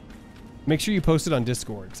 Make sure you post it on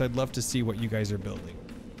Discord, because I'd love to see what you guys are building.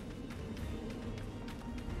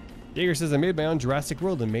 Jaeger says, I made my own Jurassic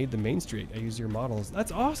World and made the main street. I use your models.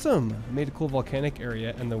 That's awesome. I made a cool volcanic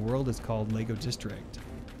area, and the world is called LEGO District.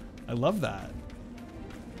 I love that.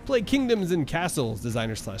 Play Kingdoms and Castles,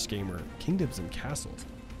 designer/gamer. Kingdoms and Castles.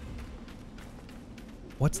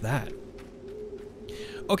 What's that?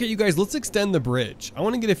 Okay, you guys, let's extend the bridge. I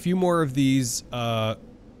want to get a few more of these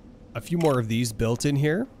built in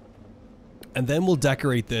here. And then we'll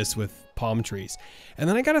decorate this with palm trees. And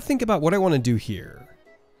then I got to think about what I want to do here.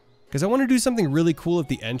 Because I want to do something really cool at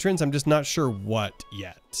the entrance. I'm just not sure what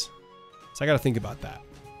yet. So I got to think about that.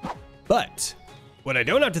 But what I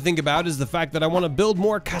don't have to think about is the fact that I want to build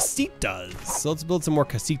more casitas. So let's build some more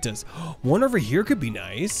casitas. One over here could be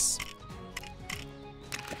nice.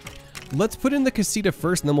 Let's put in the casita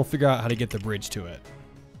first and then we'll figure out how to get the bridge to it.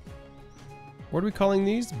 What are we calling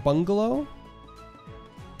these? Bungalow?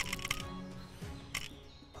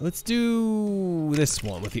 Let's do this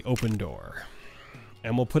one with the open door.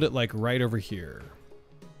 And we'll put it like right over here.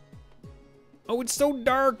 Oh, it's so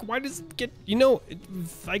dark. Why does it get, you know,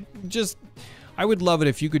 I would love it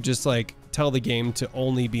if you could just like tell the game to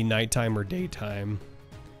only be nighttime or daytime.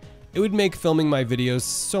 It would make filming my videos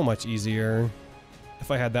so much easier if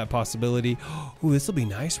I had that possibility. Oh, this will be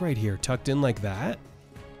nice right here, tucked in like that.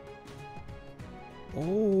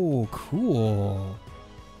 Oh, cool.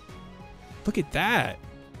 Look at that.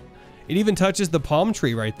 It even touches the palm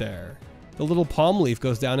tree right there. The little palm leaf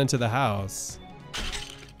goes down into the house.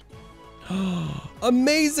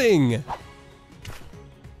 Amazing!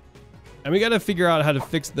 And we gotta figure out how to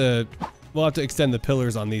fix we'll have to extend the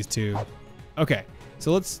pillars on these two. Okay,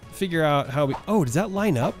 so let's figure out how oh, does that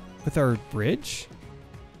line up with our bridge?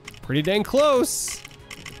 Pretty dang close.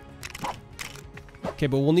 Okay,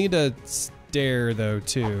 but we'll need a stair though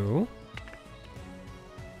too.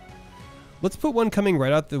 Let's put one coming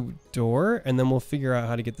right out the door and then we'll figure out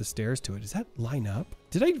how to get the stairs to it. Does that line up?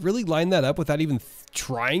 Did I really line that up without even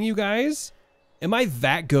trying, you guys? Am I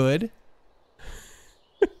that good?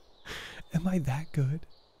 Am I that good?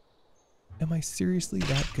 Am I seriously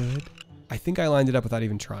that good? I think I lined it up without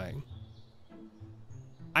even trying.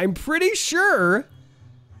 I'm pretty sure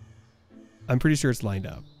it's lined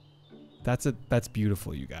up. That's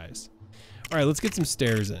beautiful, you guys. All right, let's get some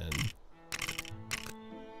stairs in.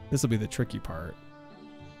 This will be the tricky part.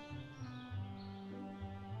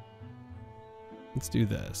 Let's do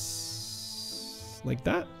this. Like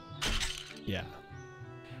that? Yeah.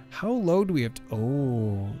 How low do we have to,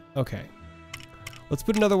 oh, okay. Let's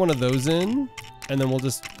put another one of those in, and then we'll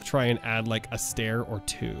just try and add like a stair or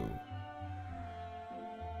two.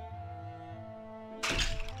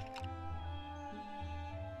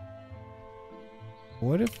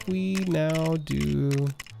 What if we now do,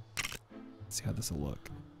 let's see how this will look.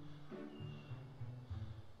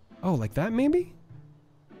 Oh, like that maybe?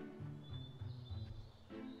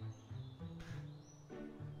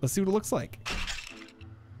 Let's see what it looks like.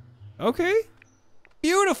 Okay,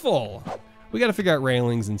 beautiful. We gotta figure out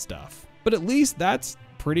railings and stuff, but at least that's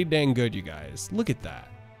pretty dang good, you guys. Look at that,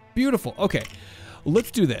 beautiful. Okay,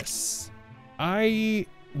 let's do this. We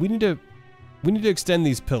need to extend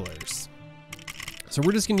these pillars. So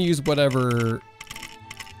we're just gonna use whatever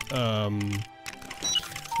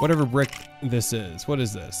brick this is. What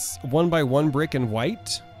is this? 1x1 brick in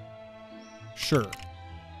white? Sure.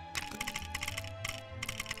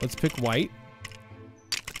 Let's pick white.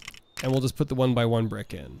 And we'll just put the 1x1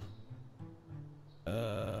 brick in.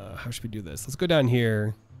 How should we do this? Let's go down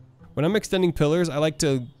here. When I'm extending pillars, I like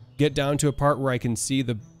to get down to a part where I can see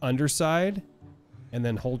the underside and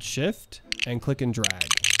then hold shift and click and drag.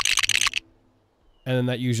 And then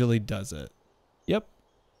that usually does it. Yep.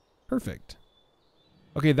 Perfect.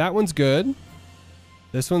 Okay, that one's good.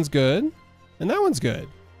 This one's good. And that one's good.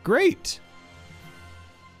 Great.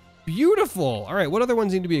 Beautiful. All right, what other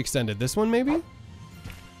ones need to be extended? This one maybe?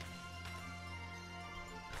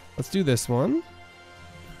 Let's do this one.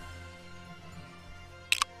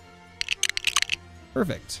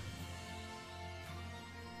 Perfect.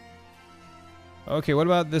 Okay, what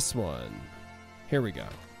about this one? Here we go.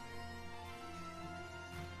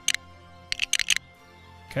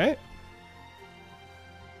 Okay.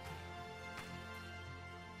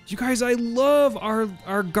 You guys, I love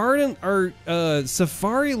our garden, our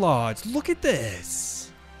safari lodge. Look at this.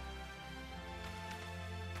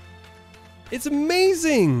 It's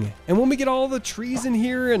amazing. And when we get all the trees in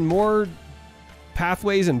here and more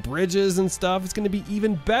pathways and bridges and stuff, it's going to be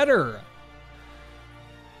even better.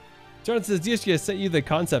 Jonathan says, DSG has sent you the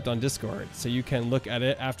concept on Discord, so you can look at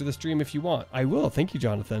it after the stream if you want. I will. Thank you,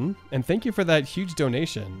 Jonathan. And thank you for that huge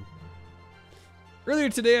donation. Earlier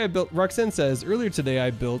today, Roxanne says, earlier today I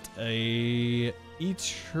built a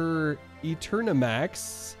Eternamax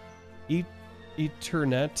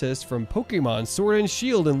Eternatus from Pokemon Sword and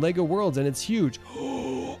Shield in Lego Worlds, and it's huge.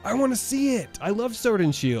 Oh, I want to see it. I love Sword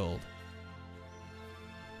and Shield.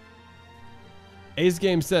 Ace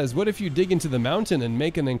Game says, what if you dig into the mountain and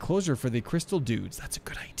make an enclosure for the crystal dudes? That's a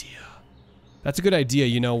good idea. That's a good idea,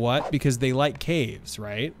 you know what? Because they like caves,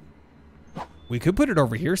 right? We could put it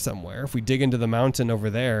over here somewhere if we dig into the mountain over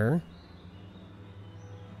there.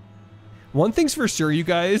 One thing's for sure, you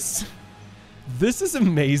guys. This is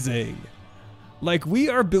amazing. Like, we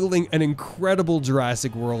are building an incredible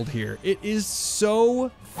Jurassic World here. It is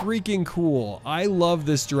so freaking cool. I love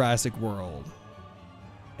this Jurassic World.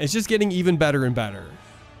 It's just getting even better and better.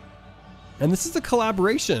 And this is a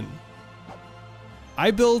collaboration. I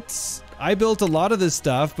built a lot of this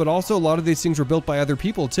stuff, but also a lot of these things were built by other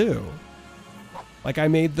people too. Like I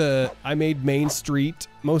made Main Street,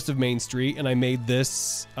 most of Main Street, and I made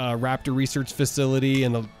this Raptor Research Facility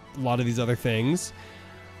and a lot of these other things.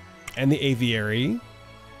 And the aviary.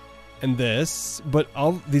 And this. But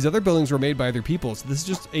all these other buildings were made by other people. So this is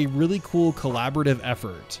just a really cool collaborative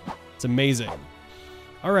effort. It's amazing.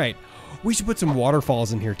 All right. We should put some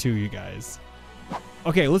waterfalls in here too, you guys.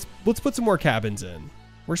 Okay, let's put some more cabins in.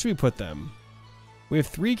 Where should we put them? We have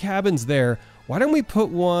 3 cabins there. Why don't we put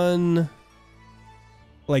one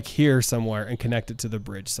like here somewhere and connect it to the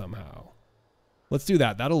bridge somehow? Let's do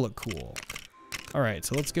that. That'll look cool. All right,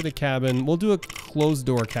 so let's get a cabin. We'll do a closed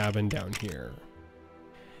door cabin down here.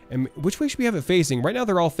 And which way should we have it facing? Right now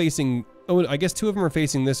they're all facing, oh, I guess 2 of them are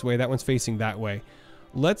facing this way. That one's facing that way.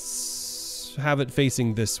 Let's have it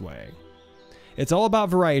facing this way. It's all about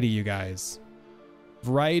variety, you guys.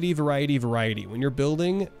 Variety, variety, variety. When you're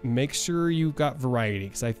building, make sure you've got variety.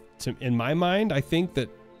 Because in my mind, I think that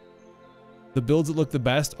the builds that look the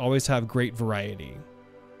best always have great variety.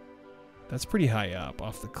 That's pretty high up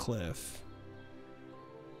off the cliff.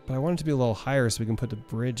 But I want it to be a little higher so we can put the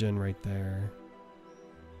bridge in right there.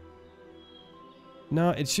 No,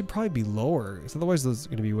 it should probably be lower, because otherwise this is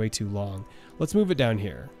going to be way too long. Let's move it down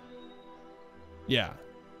here. Yeah.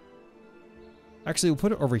 Actually, we'll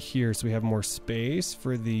put it over here so we have more space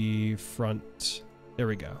for the front. There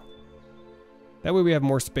we go. That way we have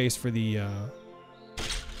more space for the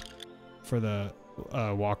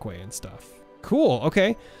walkway and stuff. Cool.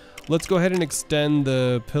 Okay. Let's go ahead and extend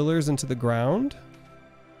the pillars into the ground.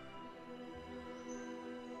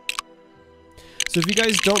 So if you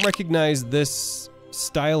guys don't recognize this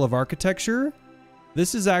style of architecture,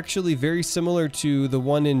 this is actually very similar to the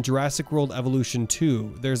one in Jurassic World Evolution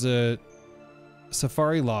 2. There's a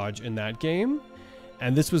Safari Lodge in that game,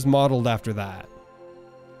 and this was modeled after that.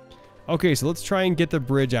 Okay, so let's try and get the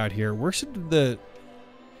bridge out here. Where should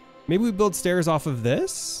maybe we build stairs off of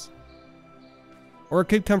this? Or it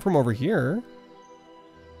could come from over here.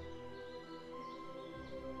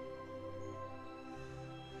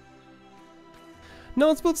 No,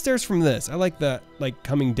 let's build stairs from this. I like that, like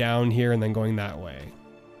coming down here and then going that way.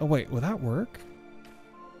 Oh wait, will that work?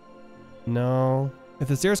 No. If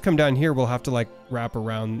the stairs come down here, we'll have to like wrap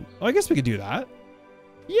around. Oh, I guess we could do that.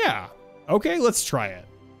 Yeah. Okay, let's try it.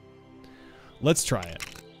 Let's try it.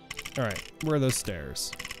 All right, where are those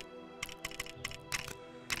stairs?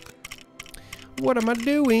 What am I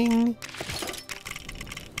doing?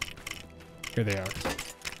 Here they are.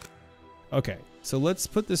 Okay, so let's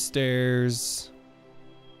put the stairs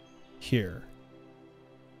here.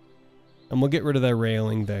 And we'll get rid of that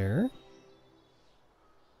railing there.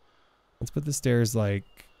 Let's put the stairs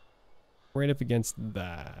like right up against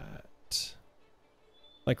that.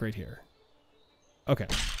 Like right here. Okay.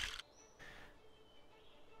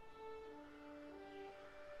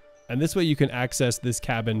 And this way you can access this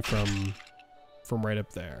cabin from right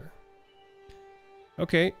up there.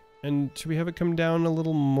 Okay. And should we have it come down a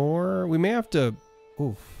little more? We may have to...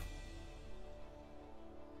 Oof.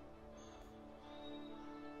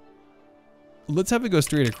 Let's have it go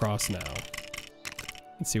straight across now.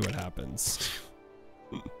 Let's see what happens.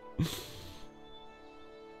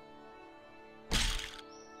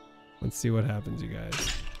 Let's see what happens, you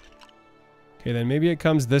guys. Okay, then maybe it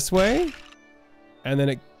comes this way. And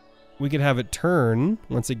then we could have it turn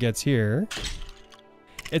once it gets here.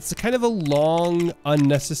 It's kind of a long,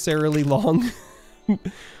 unnecessarily long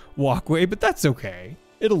walkway, but that's okay.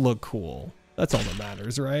 It'll look cool. That's all that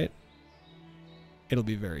matters, right? It'll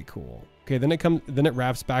be very cool. Okay, then it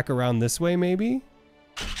wraps back around this way maybe.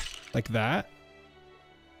 Like that.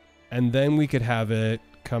 And then we could have it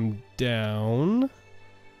come down.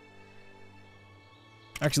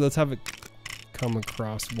 Actually, let's have it come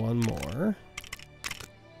across one more.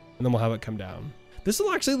 And then we'll have it come down. This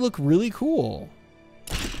will actually look really cool.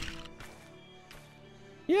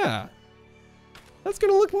 Yeah. That's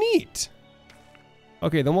gonna look neat.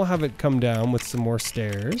 Okay, then we'll have it come down with some more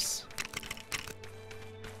stairs.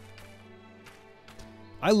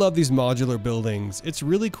 I love these modular buildings. It's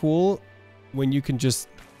really cool when you can just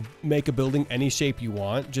make a building any shape you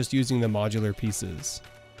want, just using the modular pieces.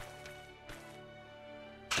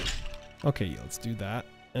 Okay, yeah, let's do that.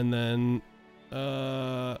 And then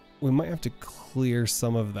we might have to clear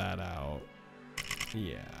some of that out.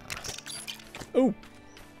 Yeah. Oh.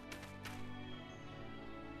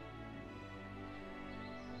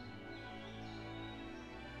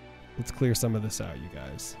 Let's clear some of this out, you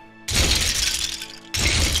guys.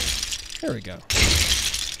 There we go.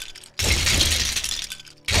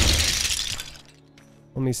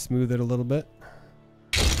 Let me smooth it a little bit.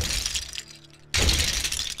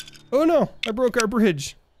 Oh no, I broke our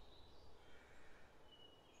bridge.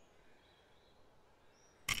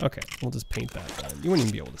 Okay, we'll just paint that then. You wouldn't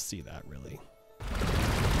even be able to see that, really.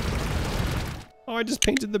 Oh, I just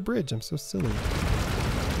painted the bridge. I'm so silly.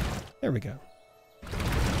 There we go.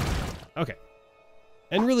 Okay.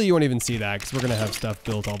 And really, you won't even see that because we're going to have stuff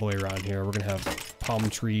built all the way around here. We're going to have palm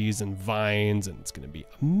trees and vines, and it's going to be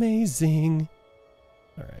amazing.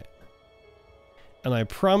 All right. And I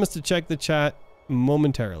promise to check the chat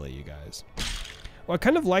momentarily, you guys. Well, I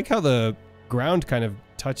kind of like how the ground kind of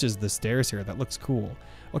touches the stairs here. That looks cool.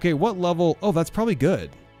 Okay, what level? Oh, that's probably good.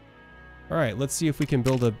 All right, let's see if we can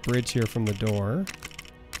build a bridge here from the door.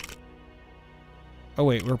 Oh,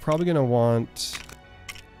 wait, we're probably going to want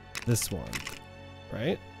this one,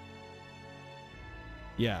 right?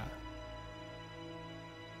 Yeah.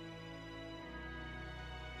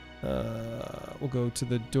 We'll go to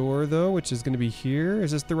the door, though, which is going to be here.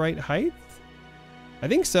 Is this the right height? I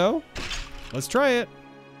think so. Let's try it.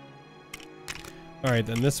 All right,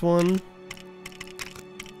 then this one.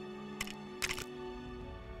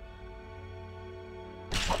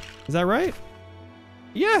 Is that right?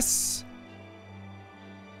 Yes!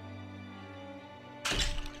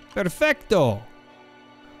 Perfecto!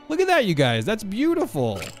 Look at that, you guys. That's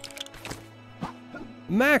beautiful.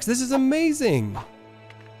 Max, this is amazing.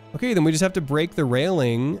 Okay, then we just have to break the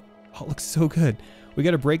railing. Oh, it looks so good. We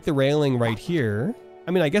got to break the railing right here.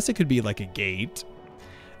 I mean, I guess it could be like a gate.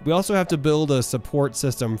 We also have to build a support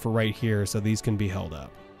system for right here so these can be held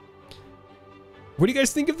up. What do you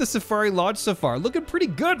guys think of the Safari Lodge so far? Looking pretty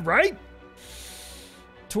good, right?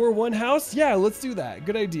 Tour one house? Yeah, let's do that.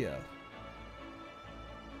 Good idea.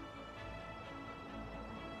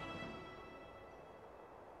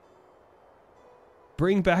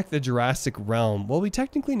 Bring back the Jurassic realm. Well, we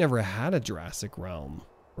technically never had a Jurassic realm,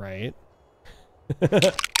 right?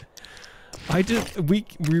 we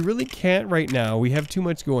really can't right now. We have too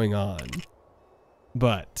much going on.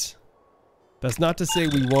 But that's not to say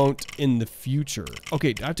we won't in the future.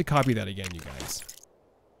 Okay, I have to copy that again, you guys.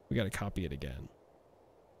 We got to copy it again.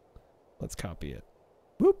 Let's copy it.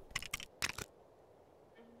 Whoop.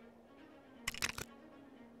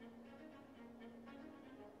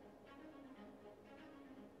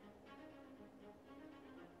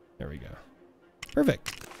 There we go.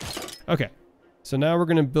 Perfect. Okay. So now we're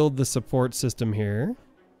going to build the support system here.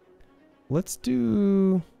 Let's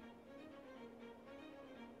do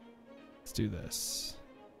this.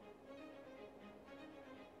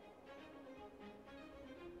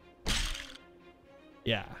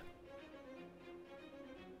 Yeah.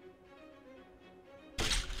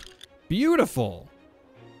 Beautiful.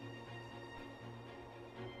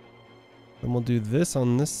 Then we'll do this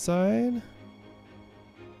on this side.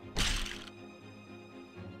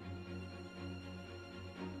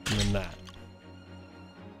 And then that.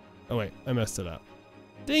 Oh wait, I messed it up.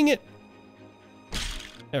 Dang it.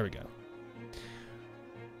 There we go.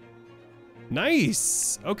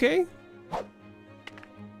 Nice. Okay.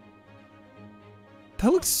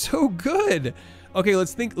 That looks so good. Okay,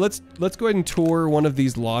 let's go ahead and tour one of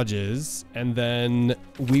these lodges and then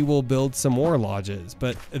we will build some more lodges.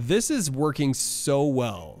 But this is working so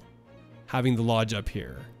well, having the lodge up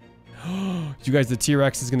here. You guys, the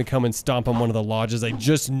T-Rex is gonna come and stomp on one of the lodges. I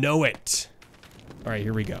just know it. All right,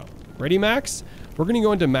 here we go. Ready, Max? We're gonna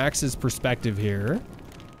go into Max's perspective here.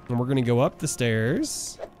 And we're gonna go up the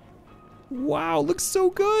stairs. Wow, looks so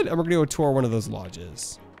good. And we're gonna go tour one of those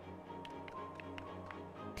lodges.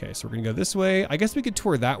 Okay, so we're gonna go this way. I guess we could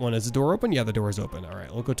tour that one. Is the door open? Yeah, the door is open. All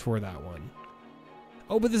right, we'll go tour that one.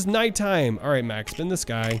 Oh, but it's nighttime. All right, Max, spin this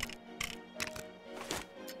guy.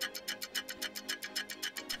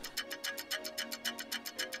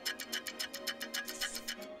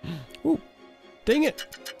 Ooh, dang it.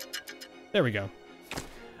 There we go.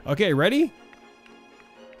 Okay, ready?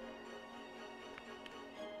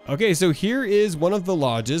 Okay, so here is one of the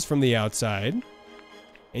lodges from the outside.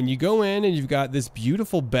 And you go in and you've got this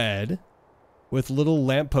beautiful bed with little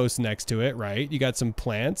lampposts next to it, right? You got some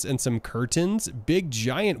plants and some curtains, big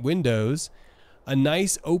giant windows, a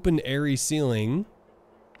nice open airy ceiling,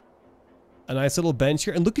 a nice little bench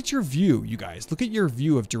here. And look at your view, you guys. Look at your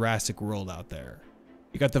view of Jurassic World out there.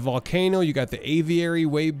 You got the volcano, you got the aviary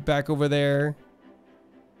way back over there.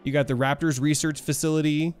 You got the Raptors research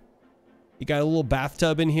facility. You got a little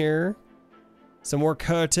bathtub in here. Some more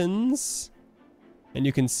curtains. And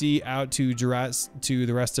you can see out to the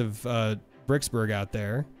rest of Bricksburg out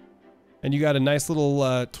there. And you got a nice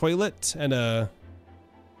little toilet and a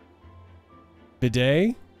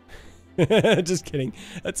bidet. Just kidding.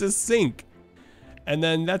 That's a sink. And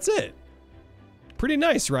then that's it. Pretty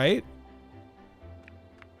nice, right?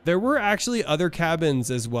 There were actually other cabins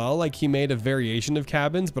as well. Like he made a variation of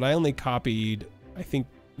cabins, but I only copied, I think,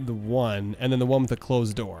 the one and then the one with the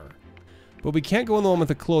closed door. But we can't go in the one with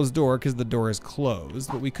the closed door because the door is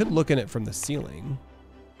closed, but we could look in it from the ceiling.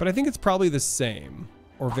 But I think it's probably the same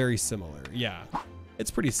or very similar. Yeah, it's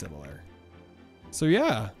pretty similar. So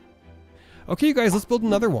yeah. Okay, you guys, let's build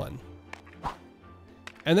another one.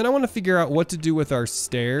 And then I want to figure out what to do with our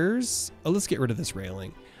stairs. Oh, let's get rid of this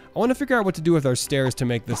railing. I want to figure out what to do with our stairs to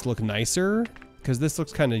make this look nicer, because this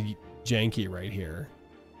looks kind of janky right here.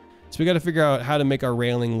 So we got to figure out how to make our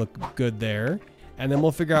railing look good there. And then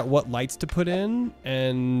we'll figure out what lights to put in.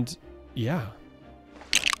 And yeah.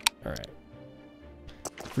 All right.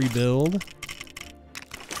 Rebuild.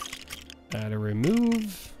 Add a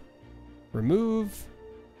remove. Remove.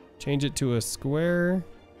 Change it to a square.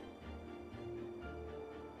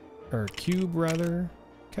 Or a cube, rather.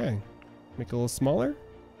 Okay. Make it a little smaller.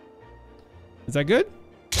 Is that good?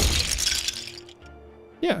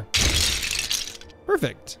 Yeah.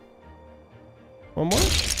 Perfect. One more.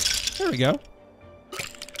 There we go.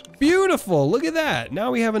 Beautiful. Look at that.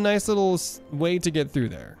 Now we have a nice little way to get through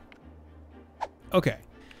there. Okay.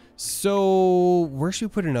 So where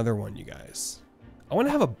should we put another one, you guys? I want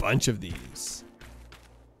to have a bunch of these.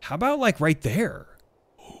 How about like right there?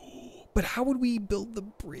 But how would we build the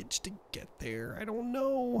bridge to get there? I don't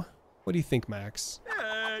know. What do you think, Max?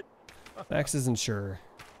 Max isn't sure.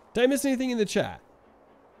 Did I miss anything in the chat?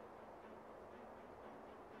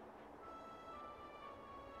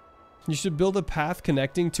 You should build a path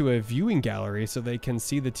connecting to a viewing gallery so they can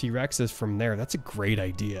see the T-Rexes from there. That's a great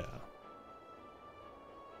idea.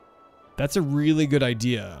 That's a really good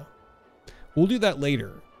idea. We'll do that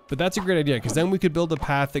later, but that's a great idea because then we could build a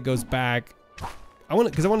path that goes back. I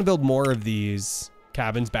want to build more of these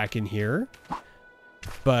cabins back in here,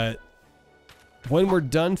 but when we're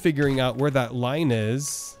done figuring out where that line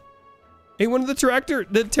is, hey, one of the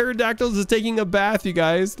pterodactyls is taking a bath, you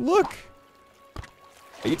guys. Look.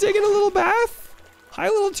 Are you taking a little bath? Hi,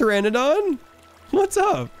 little pteranodon. What's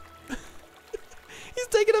up? He's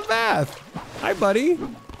taking a bath. Hi, buddy.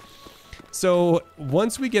 So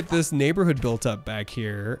once we get this neighborhood built up back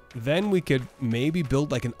here, then we could maybe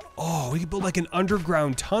build like an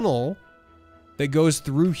underground tunnel that goes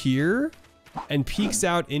through here and peeks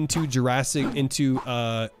out into T-Rex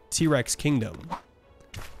Kingdom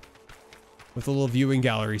with a little viewing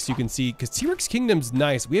gallery so you can see, because T-Rex Kingdom's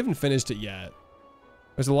nice. We haven't finished it yet.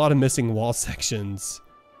 There's a lot of missing wall sections,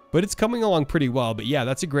 but it's coming along pretty well. But yeah,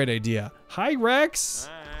 that's a great idea. Hi, Rex.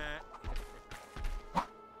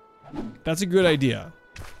 That's a good idea.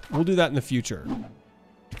 We'll do that in the future.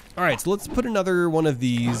 All right, so let's put another one of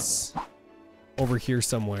these over here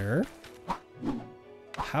somewhere.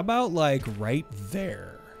 How about like right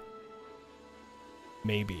there?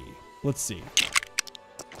 Maybe. Let's see.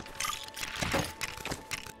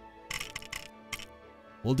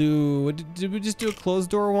 We'll do, did we just do a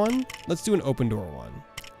closed door one? Let's do an open door one.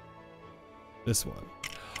 This one.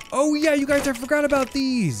 Oh yeah, you guys, I forgot about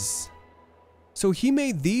these. So he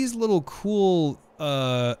made these little cool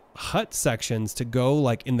hut sections to go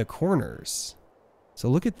like in the corners. So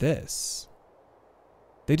look at this.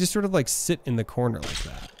 They just sort of like sit in the corner like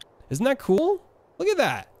that. Isn't that cool? Look at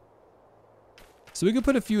that. So we could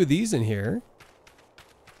put a few of these in here.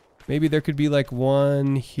 Maybe there could be like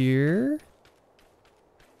one here.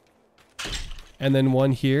 And then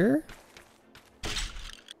one here.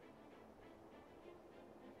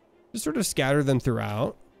 Just sort of scatter them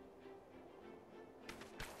throughout.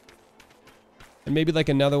 And maybe like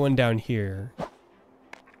another one down here.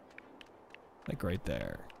 Like right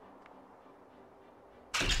there.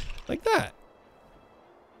 Like that.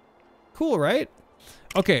 Cool, right?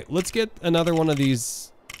 Okay, let's get another one of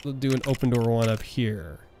these. We'll do an open door one up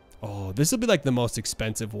here. Oh, this will be like the most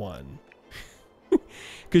expensive one.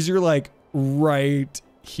 Because you're like right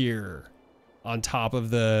here on top of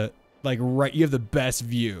the, like right, you have the best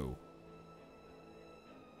view.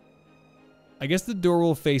 I guess the door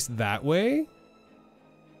will face that way.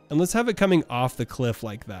 And let's have it coming off the cliff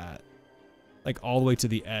like that. Like all the way to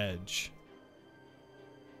the edge.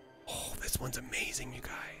 Oh, this one's amazing, you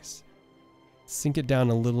guys. Sink it down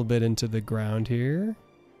a little bit into the ground here.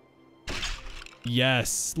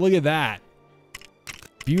 Yes, look at that.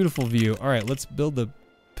 Beautiful view. All right, let's build the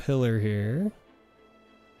pillar here.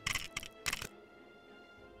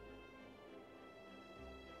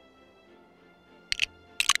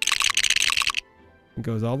 It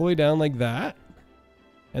goes all the way down like that.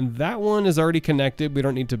 And that one is already connected. We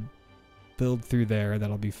don't need to build through there.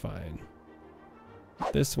 That'll be fine.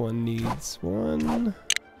 This one needs one.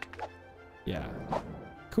 Yeah.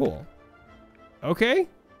 Cool. Okay.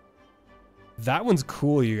 That one's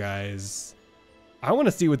cool, you guys. I want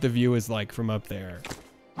to see what the view is like from up there.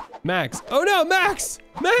 Max. Oh no, Max!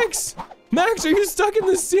 Max! Max, are you stuck in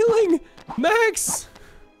the ceiling? Max!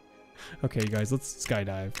 Okay, you guys, let's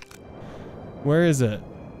skydive. Where is it?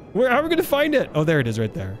 How are we gonna find it? Oh, there it is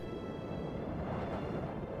right there.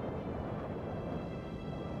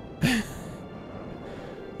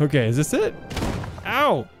 Okay, is this it?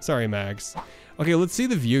 Ow! Sorry, Max. Okay, let's see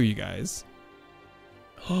the view, you guys.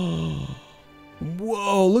 Oh,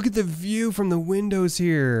 whoa, look at the view from the windows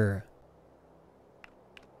here.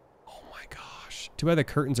 Oh my gosh. Too bad the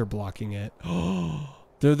curtains are blocking it. Oh,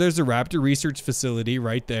 there's a raptor research facility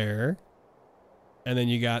right there. And then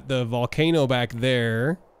you got the volcano back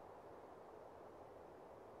there.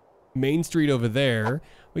 Main Street over there.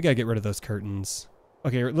 We gotta get rid of those curtains.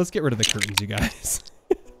 Okay, let's get rid of the curtains, you guys.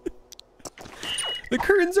 The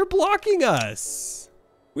curtains are blocking us.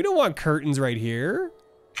 We don't want curtains right here.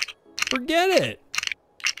 Forget it.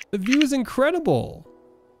 The view is incredible.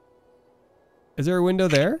 Is there a window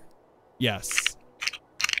there? Yes.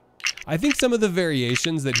 I think some of the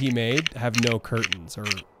variations that he made have no curtains or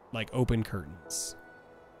like open curtains.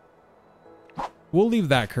 We'll leave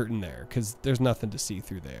that curtain there because there's nothing to see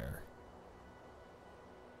through there.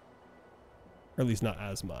 Or at least not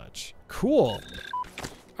as much. Cool.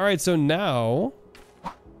 All right, so now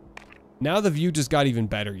the view just got even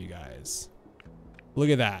better, you guys. Look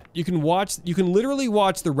at that. You can literally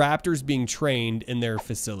watch the raptors being trained in their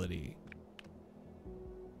facility.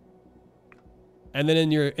 And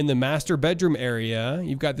then in the master bedroom area,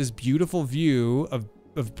 you've got this beautiful view of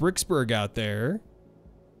Bricksburg out there.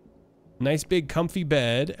 Nice big comfy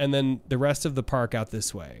bed, and then the rest of the park out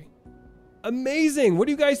this way. Amazing. What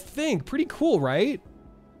do you guys think? Pretty cool, right?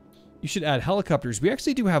 You should add helicopters. We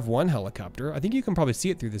actually do have one helicopter. I think you can probably see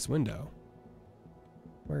it through this window.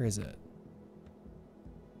 Where is it?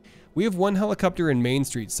 We have one helicopter in Main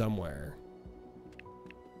Street somewhere.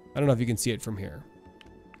 I don't know if you can see it from here.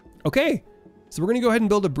 Okay, so we're gonna go ahead and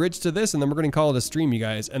build a bridge to this, and then we're gonna call it a stream, you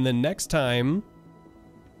guys. And then next time,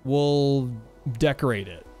 we'll decorate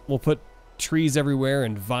it. We'll put trees everywhere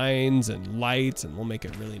and vines and lights, and we'll make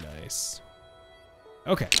it really nice.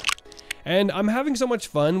 Okay. And I'm having so much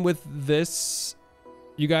fun with this,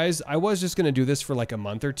 you guys. I was just gonna do this for like a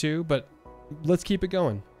month or two, but let's keep it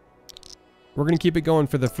going. We're gonna keep it going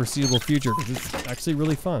for the foreseeable future because it's actually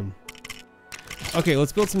really fun. Okay,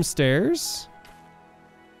 let's build some stairs.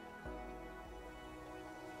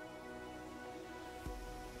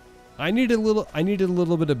 I needed a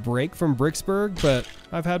little bit of break from Bricksburg, but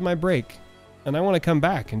I've had my break, and I want to come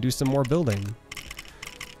back and do some more building.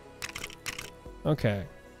 Okay.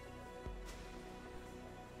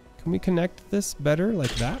 Can we connect this better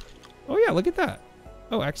like that? Oh yeah, look at that.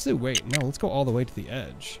 Oh, actually, wait. No, let's go all the way to the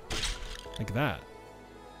edge. Like that.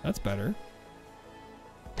 That's better.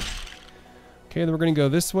 Okay, then we're going to go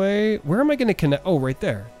this way. Where am I going to connect? Oh, right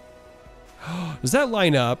there. Does that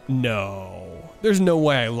line up? No. There's no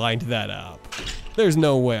way I lined that up. There's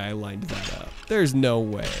no way I lined that up. There's no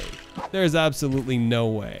way. There's absolutely no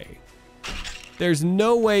way. There's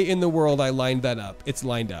no way in the world I lined that up. It's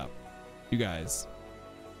lined up. You guys.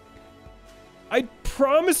 I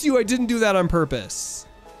promise you I didn't do that on purpose.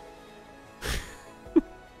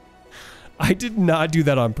 I did not do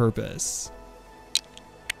that on purpose.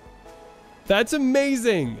 That's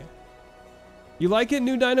amazing. You like it,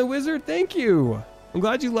 new Dino Wizard? Thank you. I'm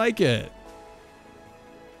glad you like it.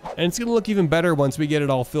 And it's gonna look even better once we get it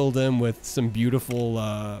all filled in with some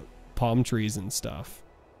beautiful palm trees and stuff.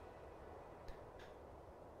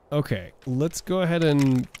 Okay, let's go ahead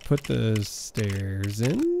and put the stairs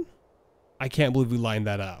in. I can't believe we lined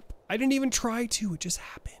that up. I didn't even try to, it just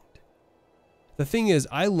happened. The thing is,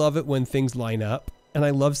 I love it when things line up, and I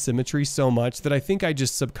love symmetry so much that I think I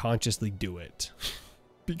just subconsciously do it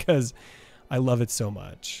because I love it so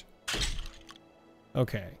much.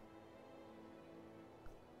 Okay.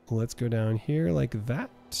 Let's go down here like that.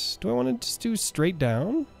 Do I want to just do straight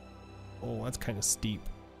down? Oh, that's kind of steep.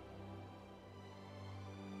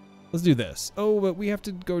 Let's do this. Oh, but we have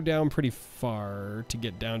to go down pretty far to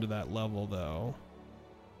get down to that level, though.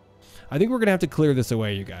 I think we're going to have to clear this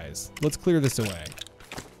away, you guys. Let's clear this away.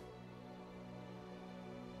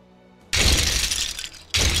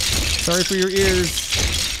 Sorry for your ears.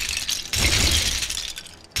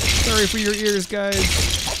 Sorry for your ears, guys.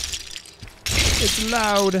 It's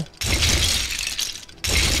loud.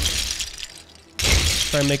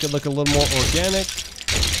 Try and make it look a little more organic.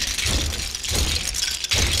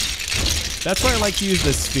 That's why I like to use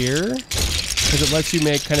the sphere, because it lets you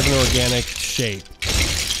make kind of an organic shape.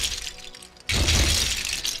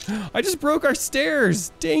 I just broke our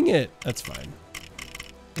stairs. Dang it. That's fine.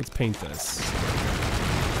 Let's paint this.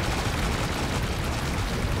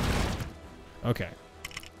 Okay.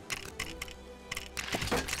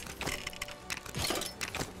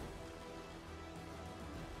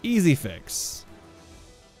 Easy fix.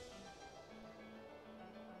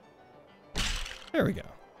 There we go.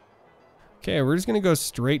 Okay, we're just gonna go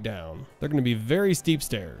straight down. They're gonna be very steep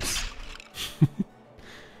stairs.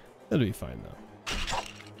 That'll be fine though.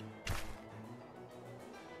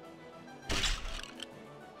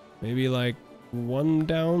 Maybe like one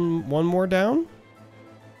down, one more down?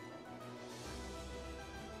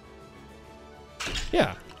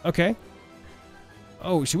 Yeah, okay.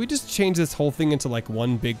 Oh, should we just change this whole thing into like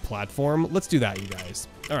one big platform? Let's do that, you guys.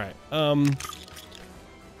 All right,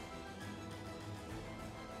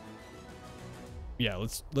 yeah,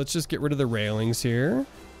 let's just get rid of the railings here.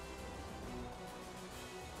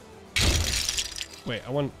 Wait,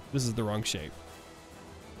 this is the wrong shape.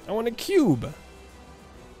 I want a cube.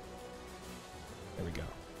 There we go.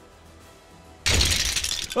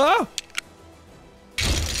 Ah!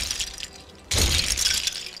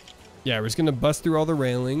 Yeah, we're just gonna bust through all the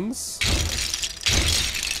railings.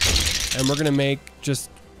 And we're gonna make just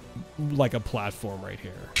like a platform right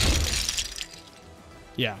here.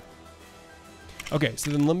 Yeah. Okay, so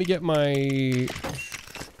then let me get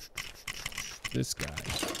this guy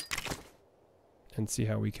and see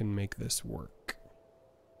how we can make this work.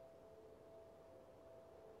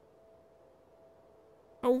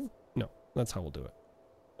 Oh, no, that's how we'll do it.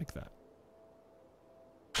 Like that.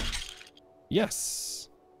 Yes.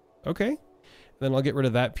 Okay. Then I'll get rid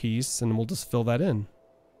of that piece and we'll just fill that in.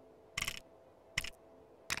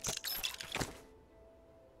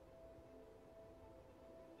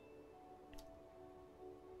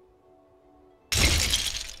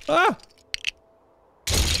 Ah!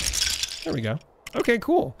 There we go. Okay,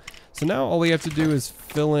 cool. So now all we have to do is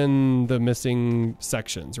fill in the missing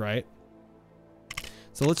sections, right?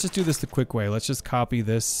 So let's just do this the quick way. Let's just copy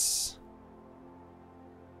this.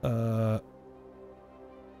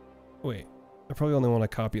 Wait, I probably only want to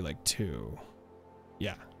copy like 2.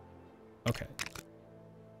 Yeah. Okay.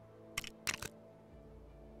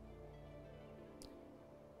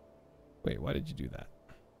 Wait, why did you do that?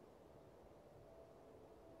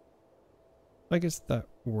 I guess that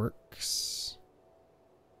works.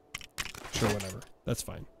 Sure, whatever. That's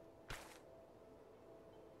fine.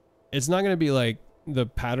 It's not going to be like, the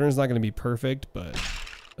pattern's not going to be perfect, but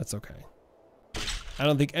that's okay. I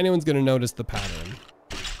don't think anyone's going to notice the pattern.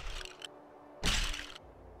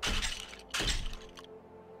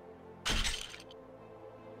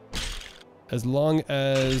 As long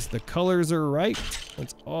as the colors are right,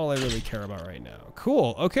 that's all I really care about right now.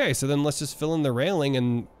 Cool. Okay, so then let's just fill in the railing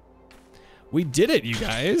and we did it, you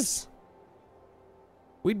guys.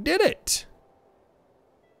 We did it.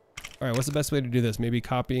 All right, what's the best way to do this? Maybe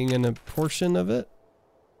copying in a portion of it?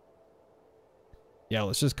 Yeah,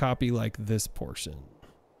 let's just copy like this portion.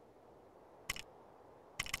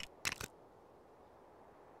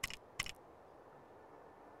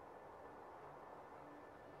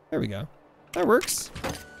 There we go. That works.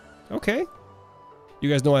 Okay. You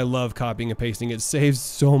guys know I love copying and pasting. It saves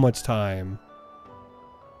so much time.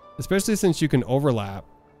 Especially since you can overlap.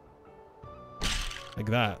 Like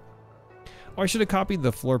that. Oh, I should have copied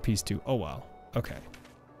the floor piece too. Oh, well. Okay.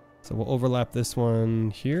 So we'll overlap this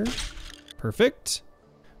one here. Perfect.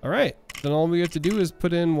 All right. Then all we have to do is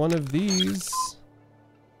put in one of these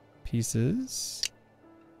pieces.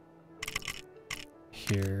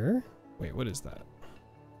 Here. Wait, what is that?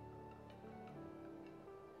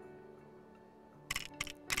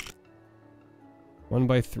 One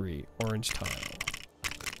by 3, orange tile.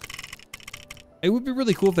 It would be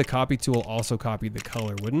really cool if the copy tool also copied the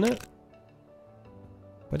color, wouldn't it?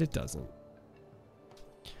 But it doesn't.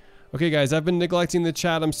 Okay, guys, I've been neglecting the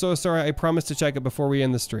chat. I'm so sorry. I promised to check it before we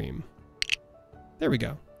end the stream. There we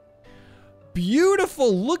go.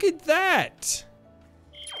 Beautiful. Look at that.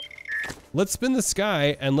 Let's spin the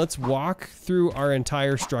sky and let's walk through our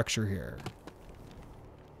entire structure here.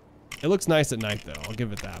 It looks nice at night though, I'll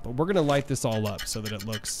give it that. But we're gonna light this all up so that it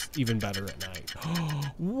looks even better at night.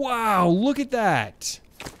 Wow, look at that.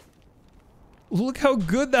 Look how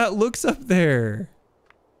good that looks up there.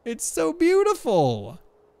 It's so beautiful.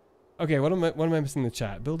 Okay, what am I missing in the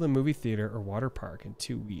chat? Build a movie theater or water park in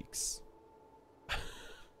 2 weeks.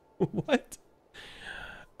 What?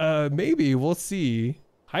 Maybe we'll see.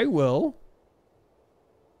 I will.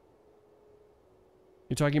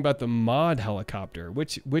 You're talking about the mod helicopter.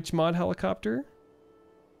 Which mod helicopter?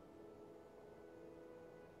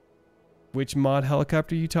 Which mod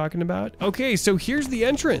helicopter are you talking about? Okay, so here's the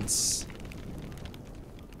entrance.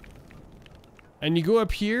 And you go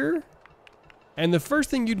up here, and the first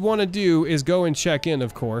thing you'd want to do is go and check in,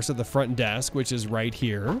 of course, at the front desk, which is right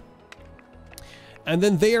here. And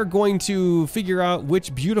then they are going to figure out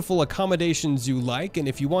which beautiful accommodations you like, and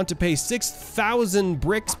if you want to pay 6,000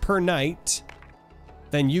 bricks per night,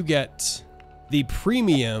 then you get the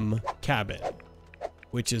premium cabin,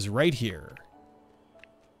 which is right here.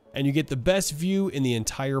 And you get the best view in the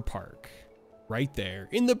entire park, right there,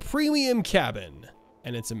 in the premium cabin,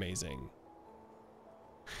 and it's amazing.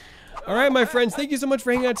 All right, my friends, thank you so much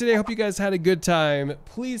for hanging out today. I hope you guys had a good time.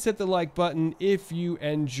 Please hit the like button if you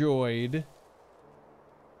enjoyed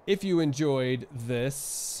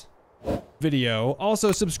this video.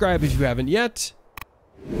 Also, subscribe if you haven't yet.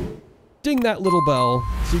 Ding that little bell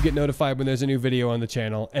so you get notified when there's a new video on the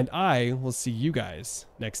channel, and I will see you guys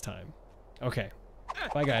next time. Okay,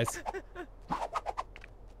 bye guys.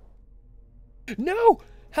 No,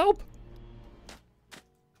 help!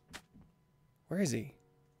 Where is he?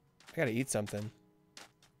 I gotta eat something.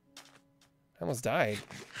 I almost died.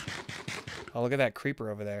 Oh, look at that creeper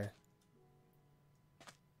over there.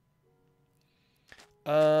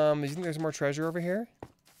 Do you think there's more treasure over here?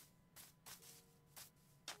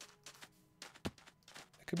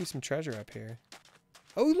 There could be some treasure up here.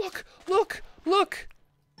 Oh, look! Look! Look!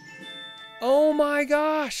 Oh my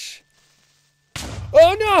gosh!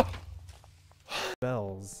 Oh no!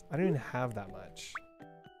 Bells. I don't even have that much.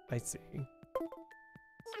 I see.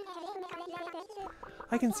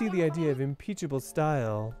 I can see the idea of impeachable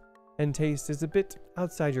style and taste is a bit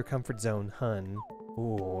outside your comfort zone, hun.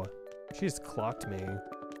 Ooh, she just clocked me.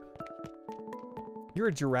 You're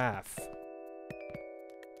a giraffe.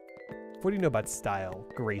 What do you know about style,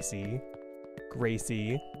 Gracie?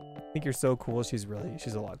 Gracie. I think you're so cool. She's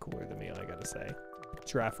a lot cooler than me, I gotta say.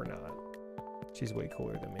 Giraffe or not. She's way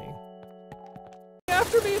cooler than me.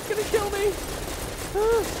 After me, it's gonna kill me!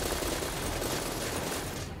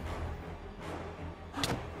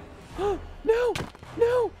 No! No!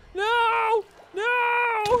 No! No!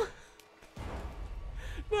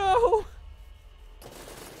 No!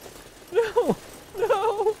 No!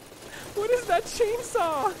 No! What is that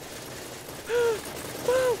chainsaw?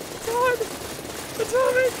 Oh, God!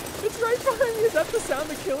 Atomic! It's right behind me! Is that the sound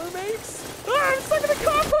the killer makes? Oh, I'm stuck in the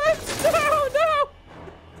complex! No!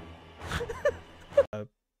 No!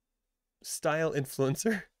 Style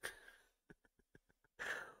influencer?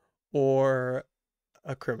 Or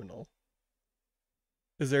a criminal?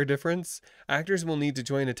 Is there a difference? Actors will need to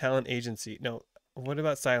join a talent agency. No, what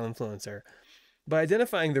about style influencer? By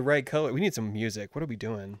identifying the right color, we need some music. What are we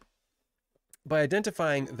doing? By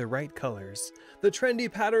identifying the right colors, the trendy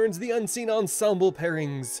patterns, the unseen ensemble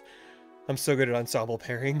pairings. I'm so good at ensemble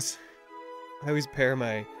pairings. I always pair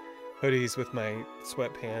my hoodies with my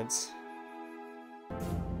sweatpants.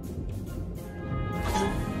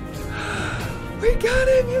 We got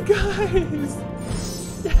him, you guys!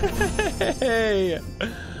 Yay!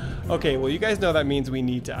 Okay, well, you guys know that means we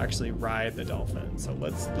need to actually ride the dolphin. So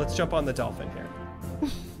let's jump on the dolphin here.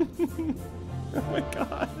 Oh my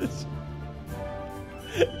gosh.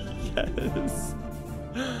 Yes.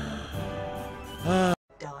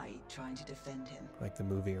 Died trying to defend him. Like the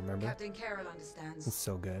movie, remember? Captain Carroll understands. It's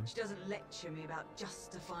so good. She doesn't lecture me about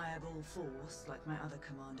justifiable force like my other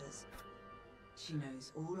commanders. She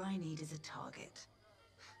knows all I need is a target.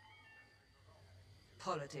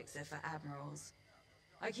 Politics are for admirals.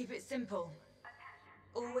 I keep it simple.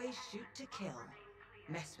 Always shoot to kill.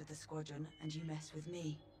 Mess with the squadron and you mess with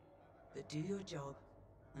me. But do your job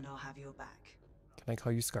and I'll have your back. Can I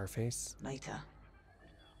call you Scarface? Later.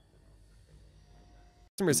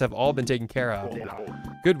 Customers have all been taken care of.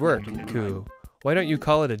 Good work, Koo. Why don't you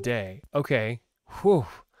call it a day? Okay. Whew.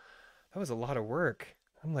 That was a lot of work.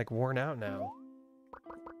 I'm like worn out now.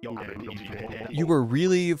 You were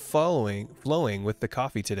really flowing with the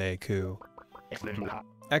coffee today, Koo.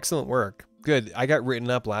 Excellent work. Good. I got written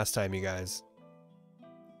up last time, you guys.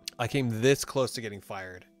 I came this close to getting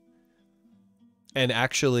fired. And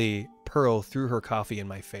actually, Pearl threw her coffee in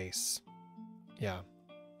my face. Yeah.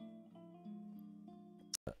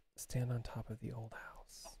 Stand on top of the old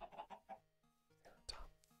house.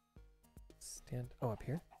 Stand. Oh, up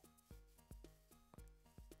here?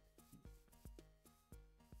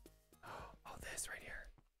 Oh, this right here.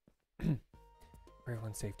 For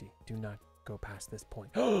everyone's safety, do not go past this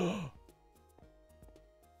point. What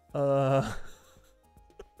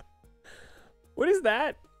is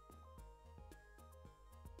that?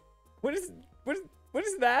 What is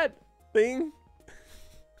that thing?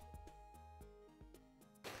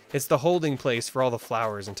 It's the holding place for all the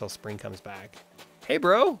flowers until spring comes back. Hey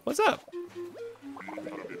bro, what's up?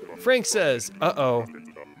 Frank says, uh-oh.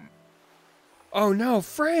 Oh no,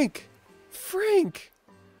 Frank! Frank!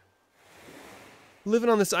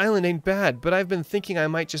 Living on this island ain't bad, but I've been thinking I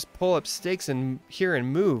might just pull up stakes here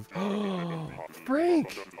and move.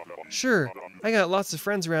 Frank! Sure, I got lots of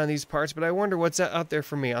friends around these parts, but I wonder what's out there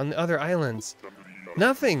for me on the other islands.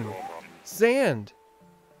 Nothing! Sand!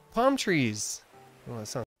 Palm trees! Oh, that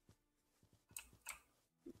sounds...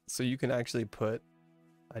 So you can actually put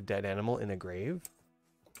a dead animal in a grave?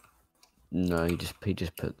 No, they've just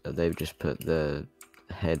put the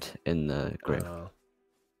head in the grave.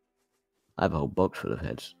 I have a whole box full of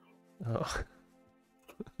heads. Oh.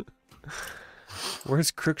 Where's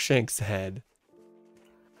Crookshank's head?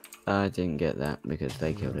 I didn't get that because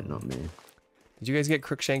they killed it, not me. Did you guys get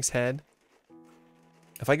Crookshank's head?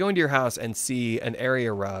 If I go into your house and see an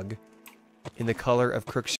area rug in the color of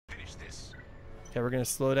Crookshank... Okay, we're gonna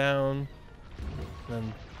slow down.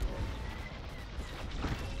 Then...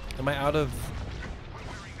 Am I out of...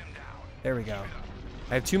 There we go.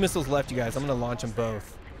 I have 2 missiles left, you guys. I'm gonna launch them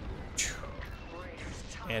both.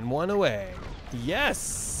 And one away.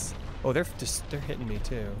 Yes! Oh, they're hitting me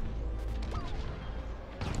too.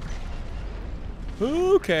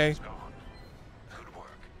 Okay.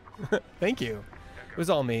 Thank you. It was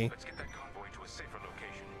all me. Let's get that convoy to a safer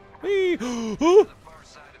location.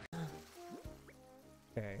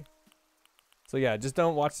 Okay. So yeah, just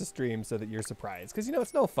don't watch the stream so that you're surprised. Because, you know,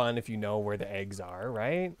 it's no fun if you know where the eggs are,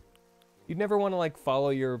 right? You'd never want to, like,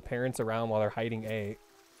 follow your parents around while they're hiding eggs.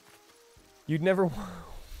 You'd never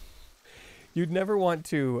want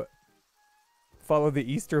to follow the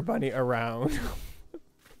Easter Bunny around.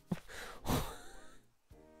 Oh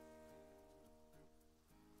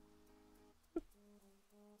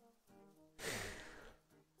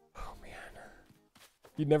man.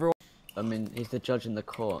 You'd never... I mean, he's the judge in the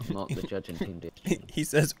court, not the judge in Team Death. He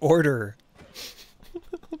says order.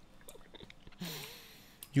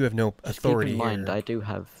 You have no authority. Keep in mind, here.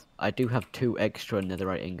 I do have 2 extra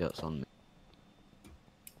netherite ingots on me.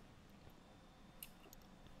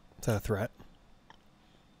 Is that a threat?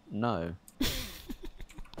 No.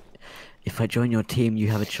 If I join your team, you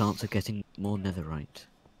have a chance of getting more netherite.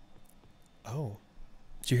 Oh.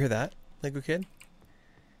 Did you hear that, Lego Kid?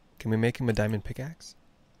 Can we make him a diamond pickaxe?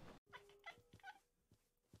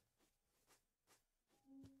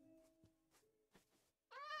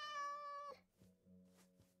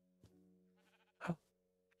 Oh.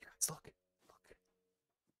 You guys, look.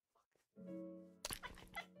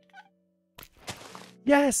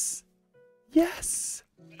 Yes! Yes!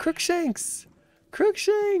 Crookshanks!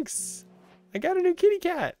 Crookshanks! I got a new kitty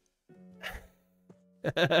cat!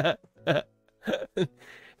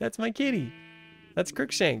 That's my kitty. That's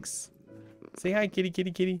Crookshanks. Say hi, kitty, kitty,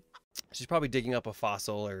 kitty. She's probably digging up a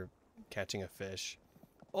fossil or catching a fish.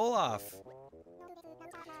 Olaf!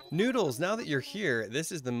 Noodles, now that you're here,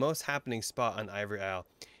 this is the most happening spot on Ivory Isle.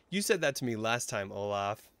 You said that to me last time,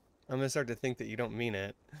 Olaf. I'm gonna start to think that you don't mean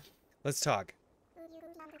it. Let's talk.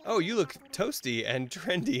 Oh, you look toasty and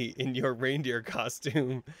trendy in your reindeer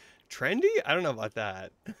costume. Trendy? I don't know about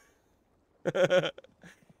that. Did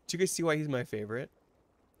you guys see why he's my favorite?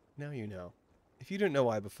 Now you know. If you didn't know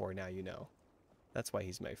why before, now you know. That's why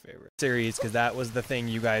he's my favorite. Series, because that was the thing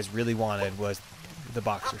you guys really wanted, was the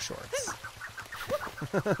boxer shorts.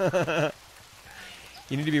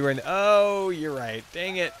 You need to be wearing... Oh, you're right.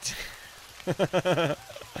 Dang it. All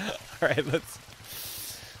right, let's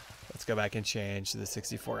go back and change to the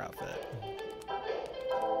 64 outfit.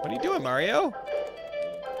 What are you doing, Mario?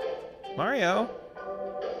 Mario?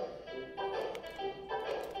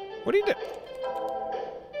 What are you doing?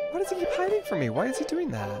 Why does he keep hiding from me? Why is he doing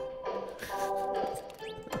that?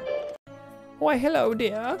 Why, hello,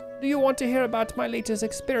 dear. Do you want to hear about my latest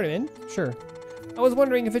experiment? Sure. I was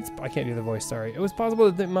wondering if it's... I can't do the voice, sorry. It was possible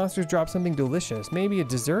that the monsters dropped something delicious. Maybe a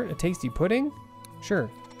dessert? A tasty pudding? Sure.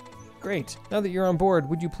 Great. Now that you're on board,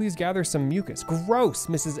 would you please gather some mucus? Gross,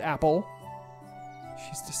 Mrs. Apple.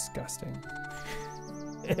 She's disgusting.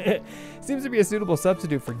 Seems to be a suitable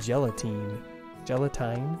substitute for gelatine.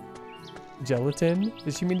 Gelatine? Gelatin?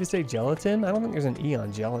 Does she mean to say gelatin? I don't think there's an E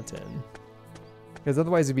on gelatin. Because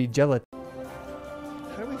otherwise it'd be gelatin.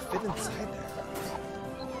 How do we fit inside there?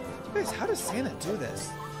 You guys, how does Santa do this?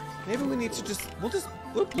 Maybe we need to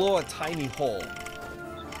we'll blow a tiny hole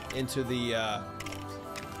into the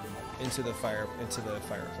into the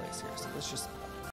fireplace here. So let's just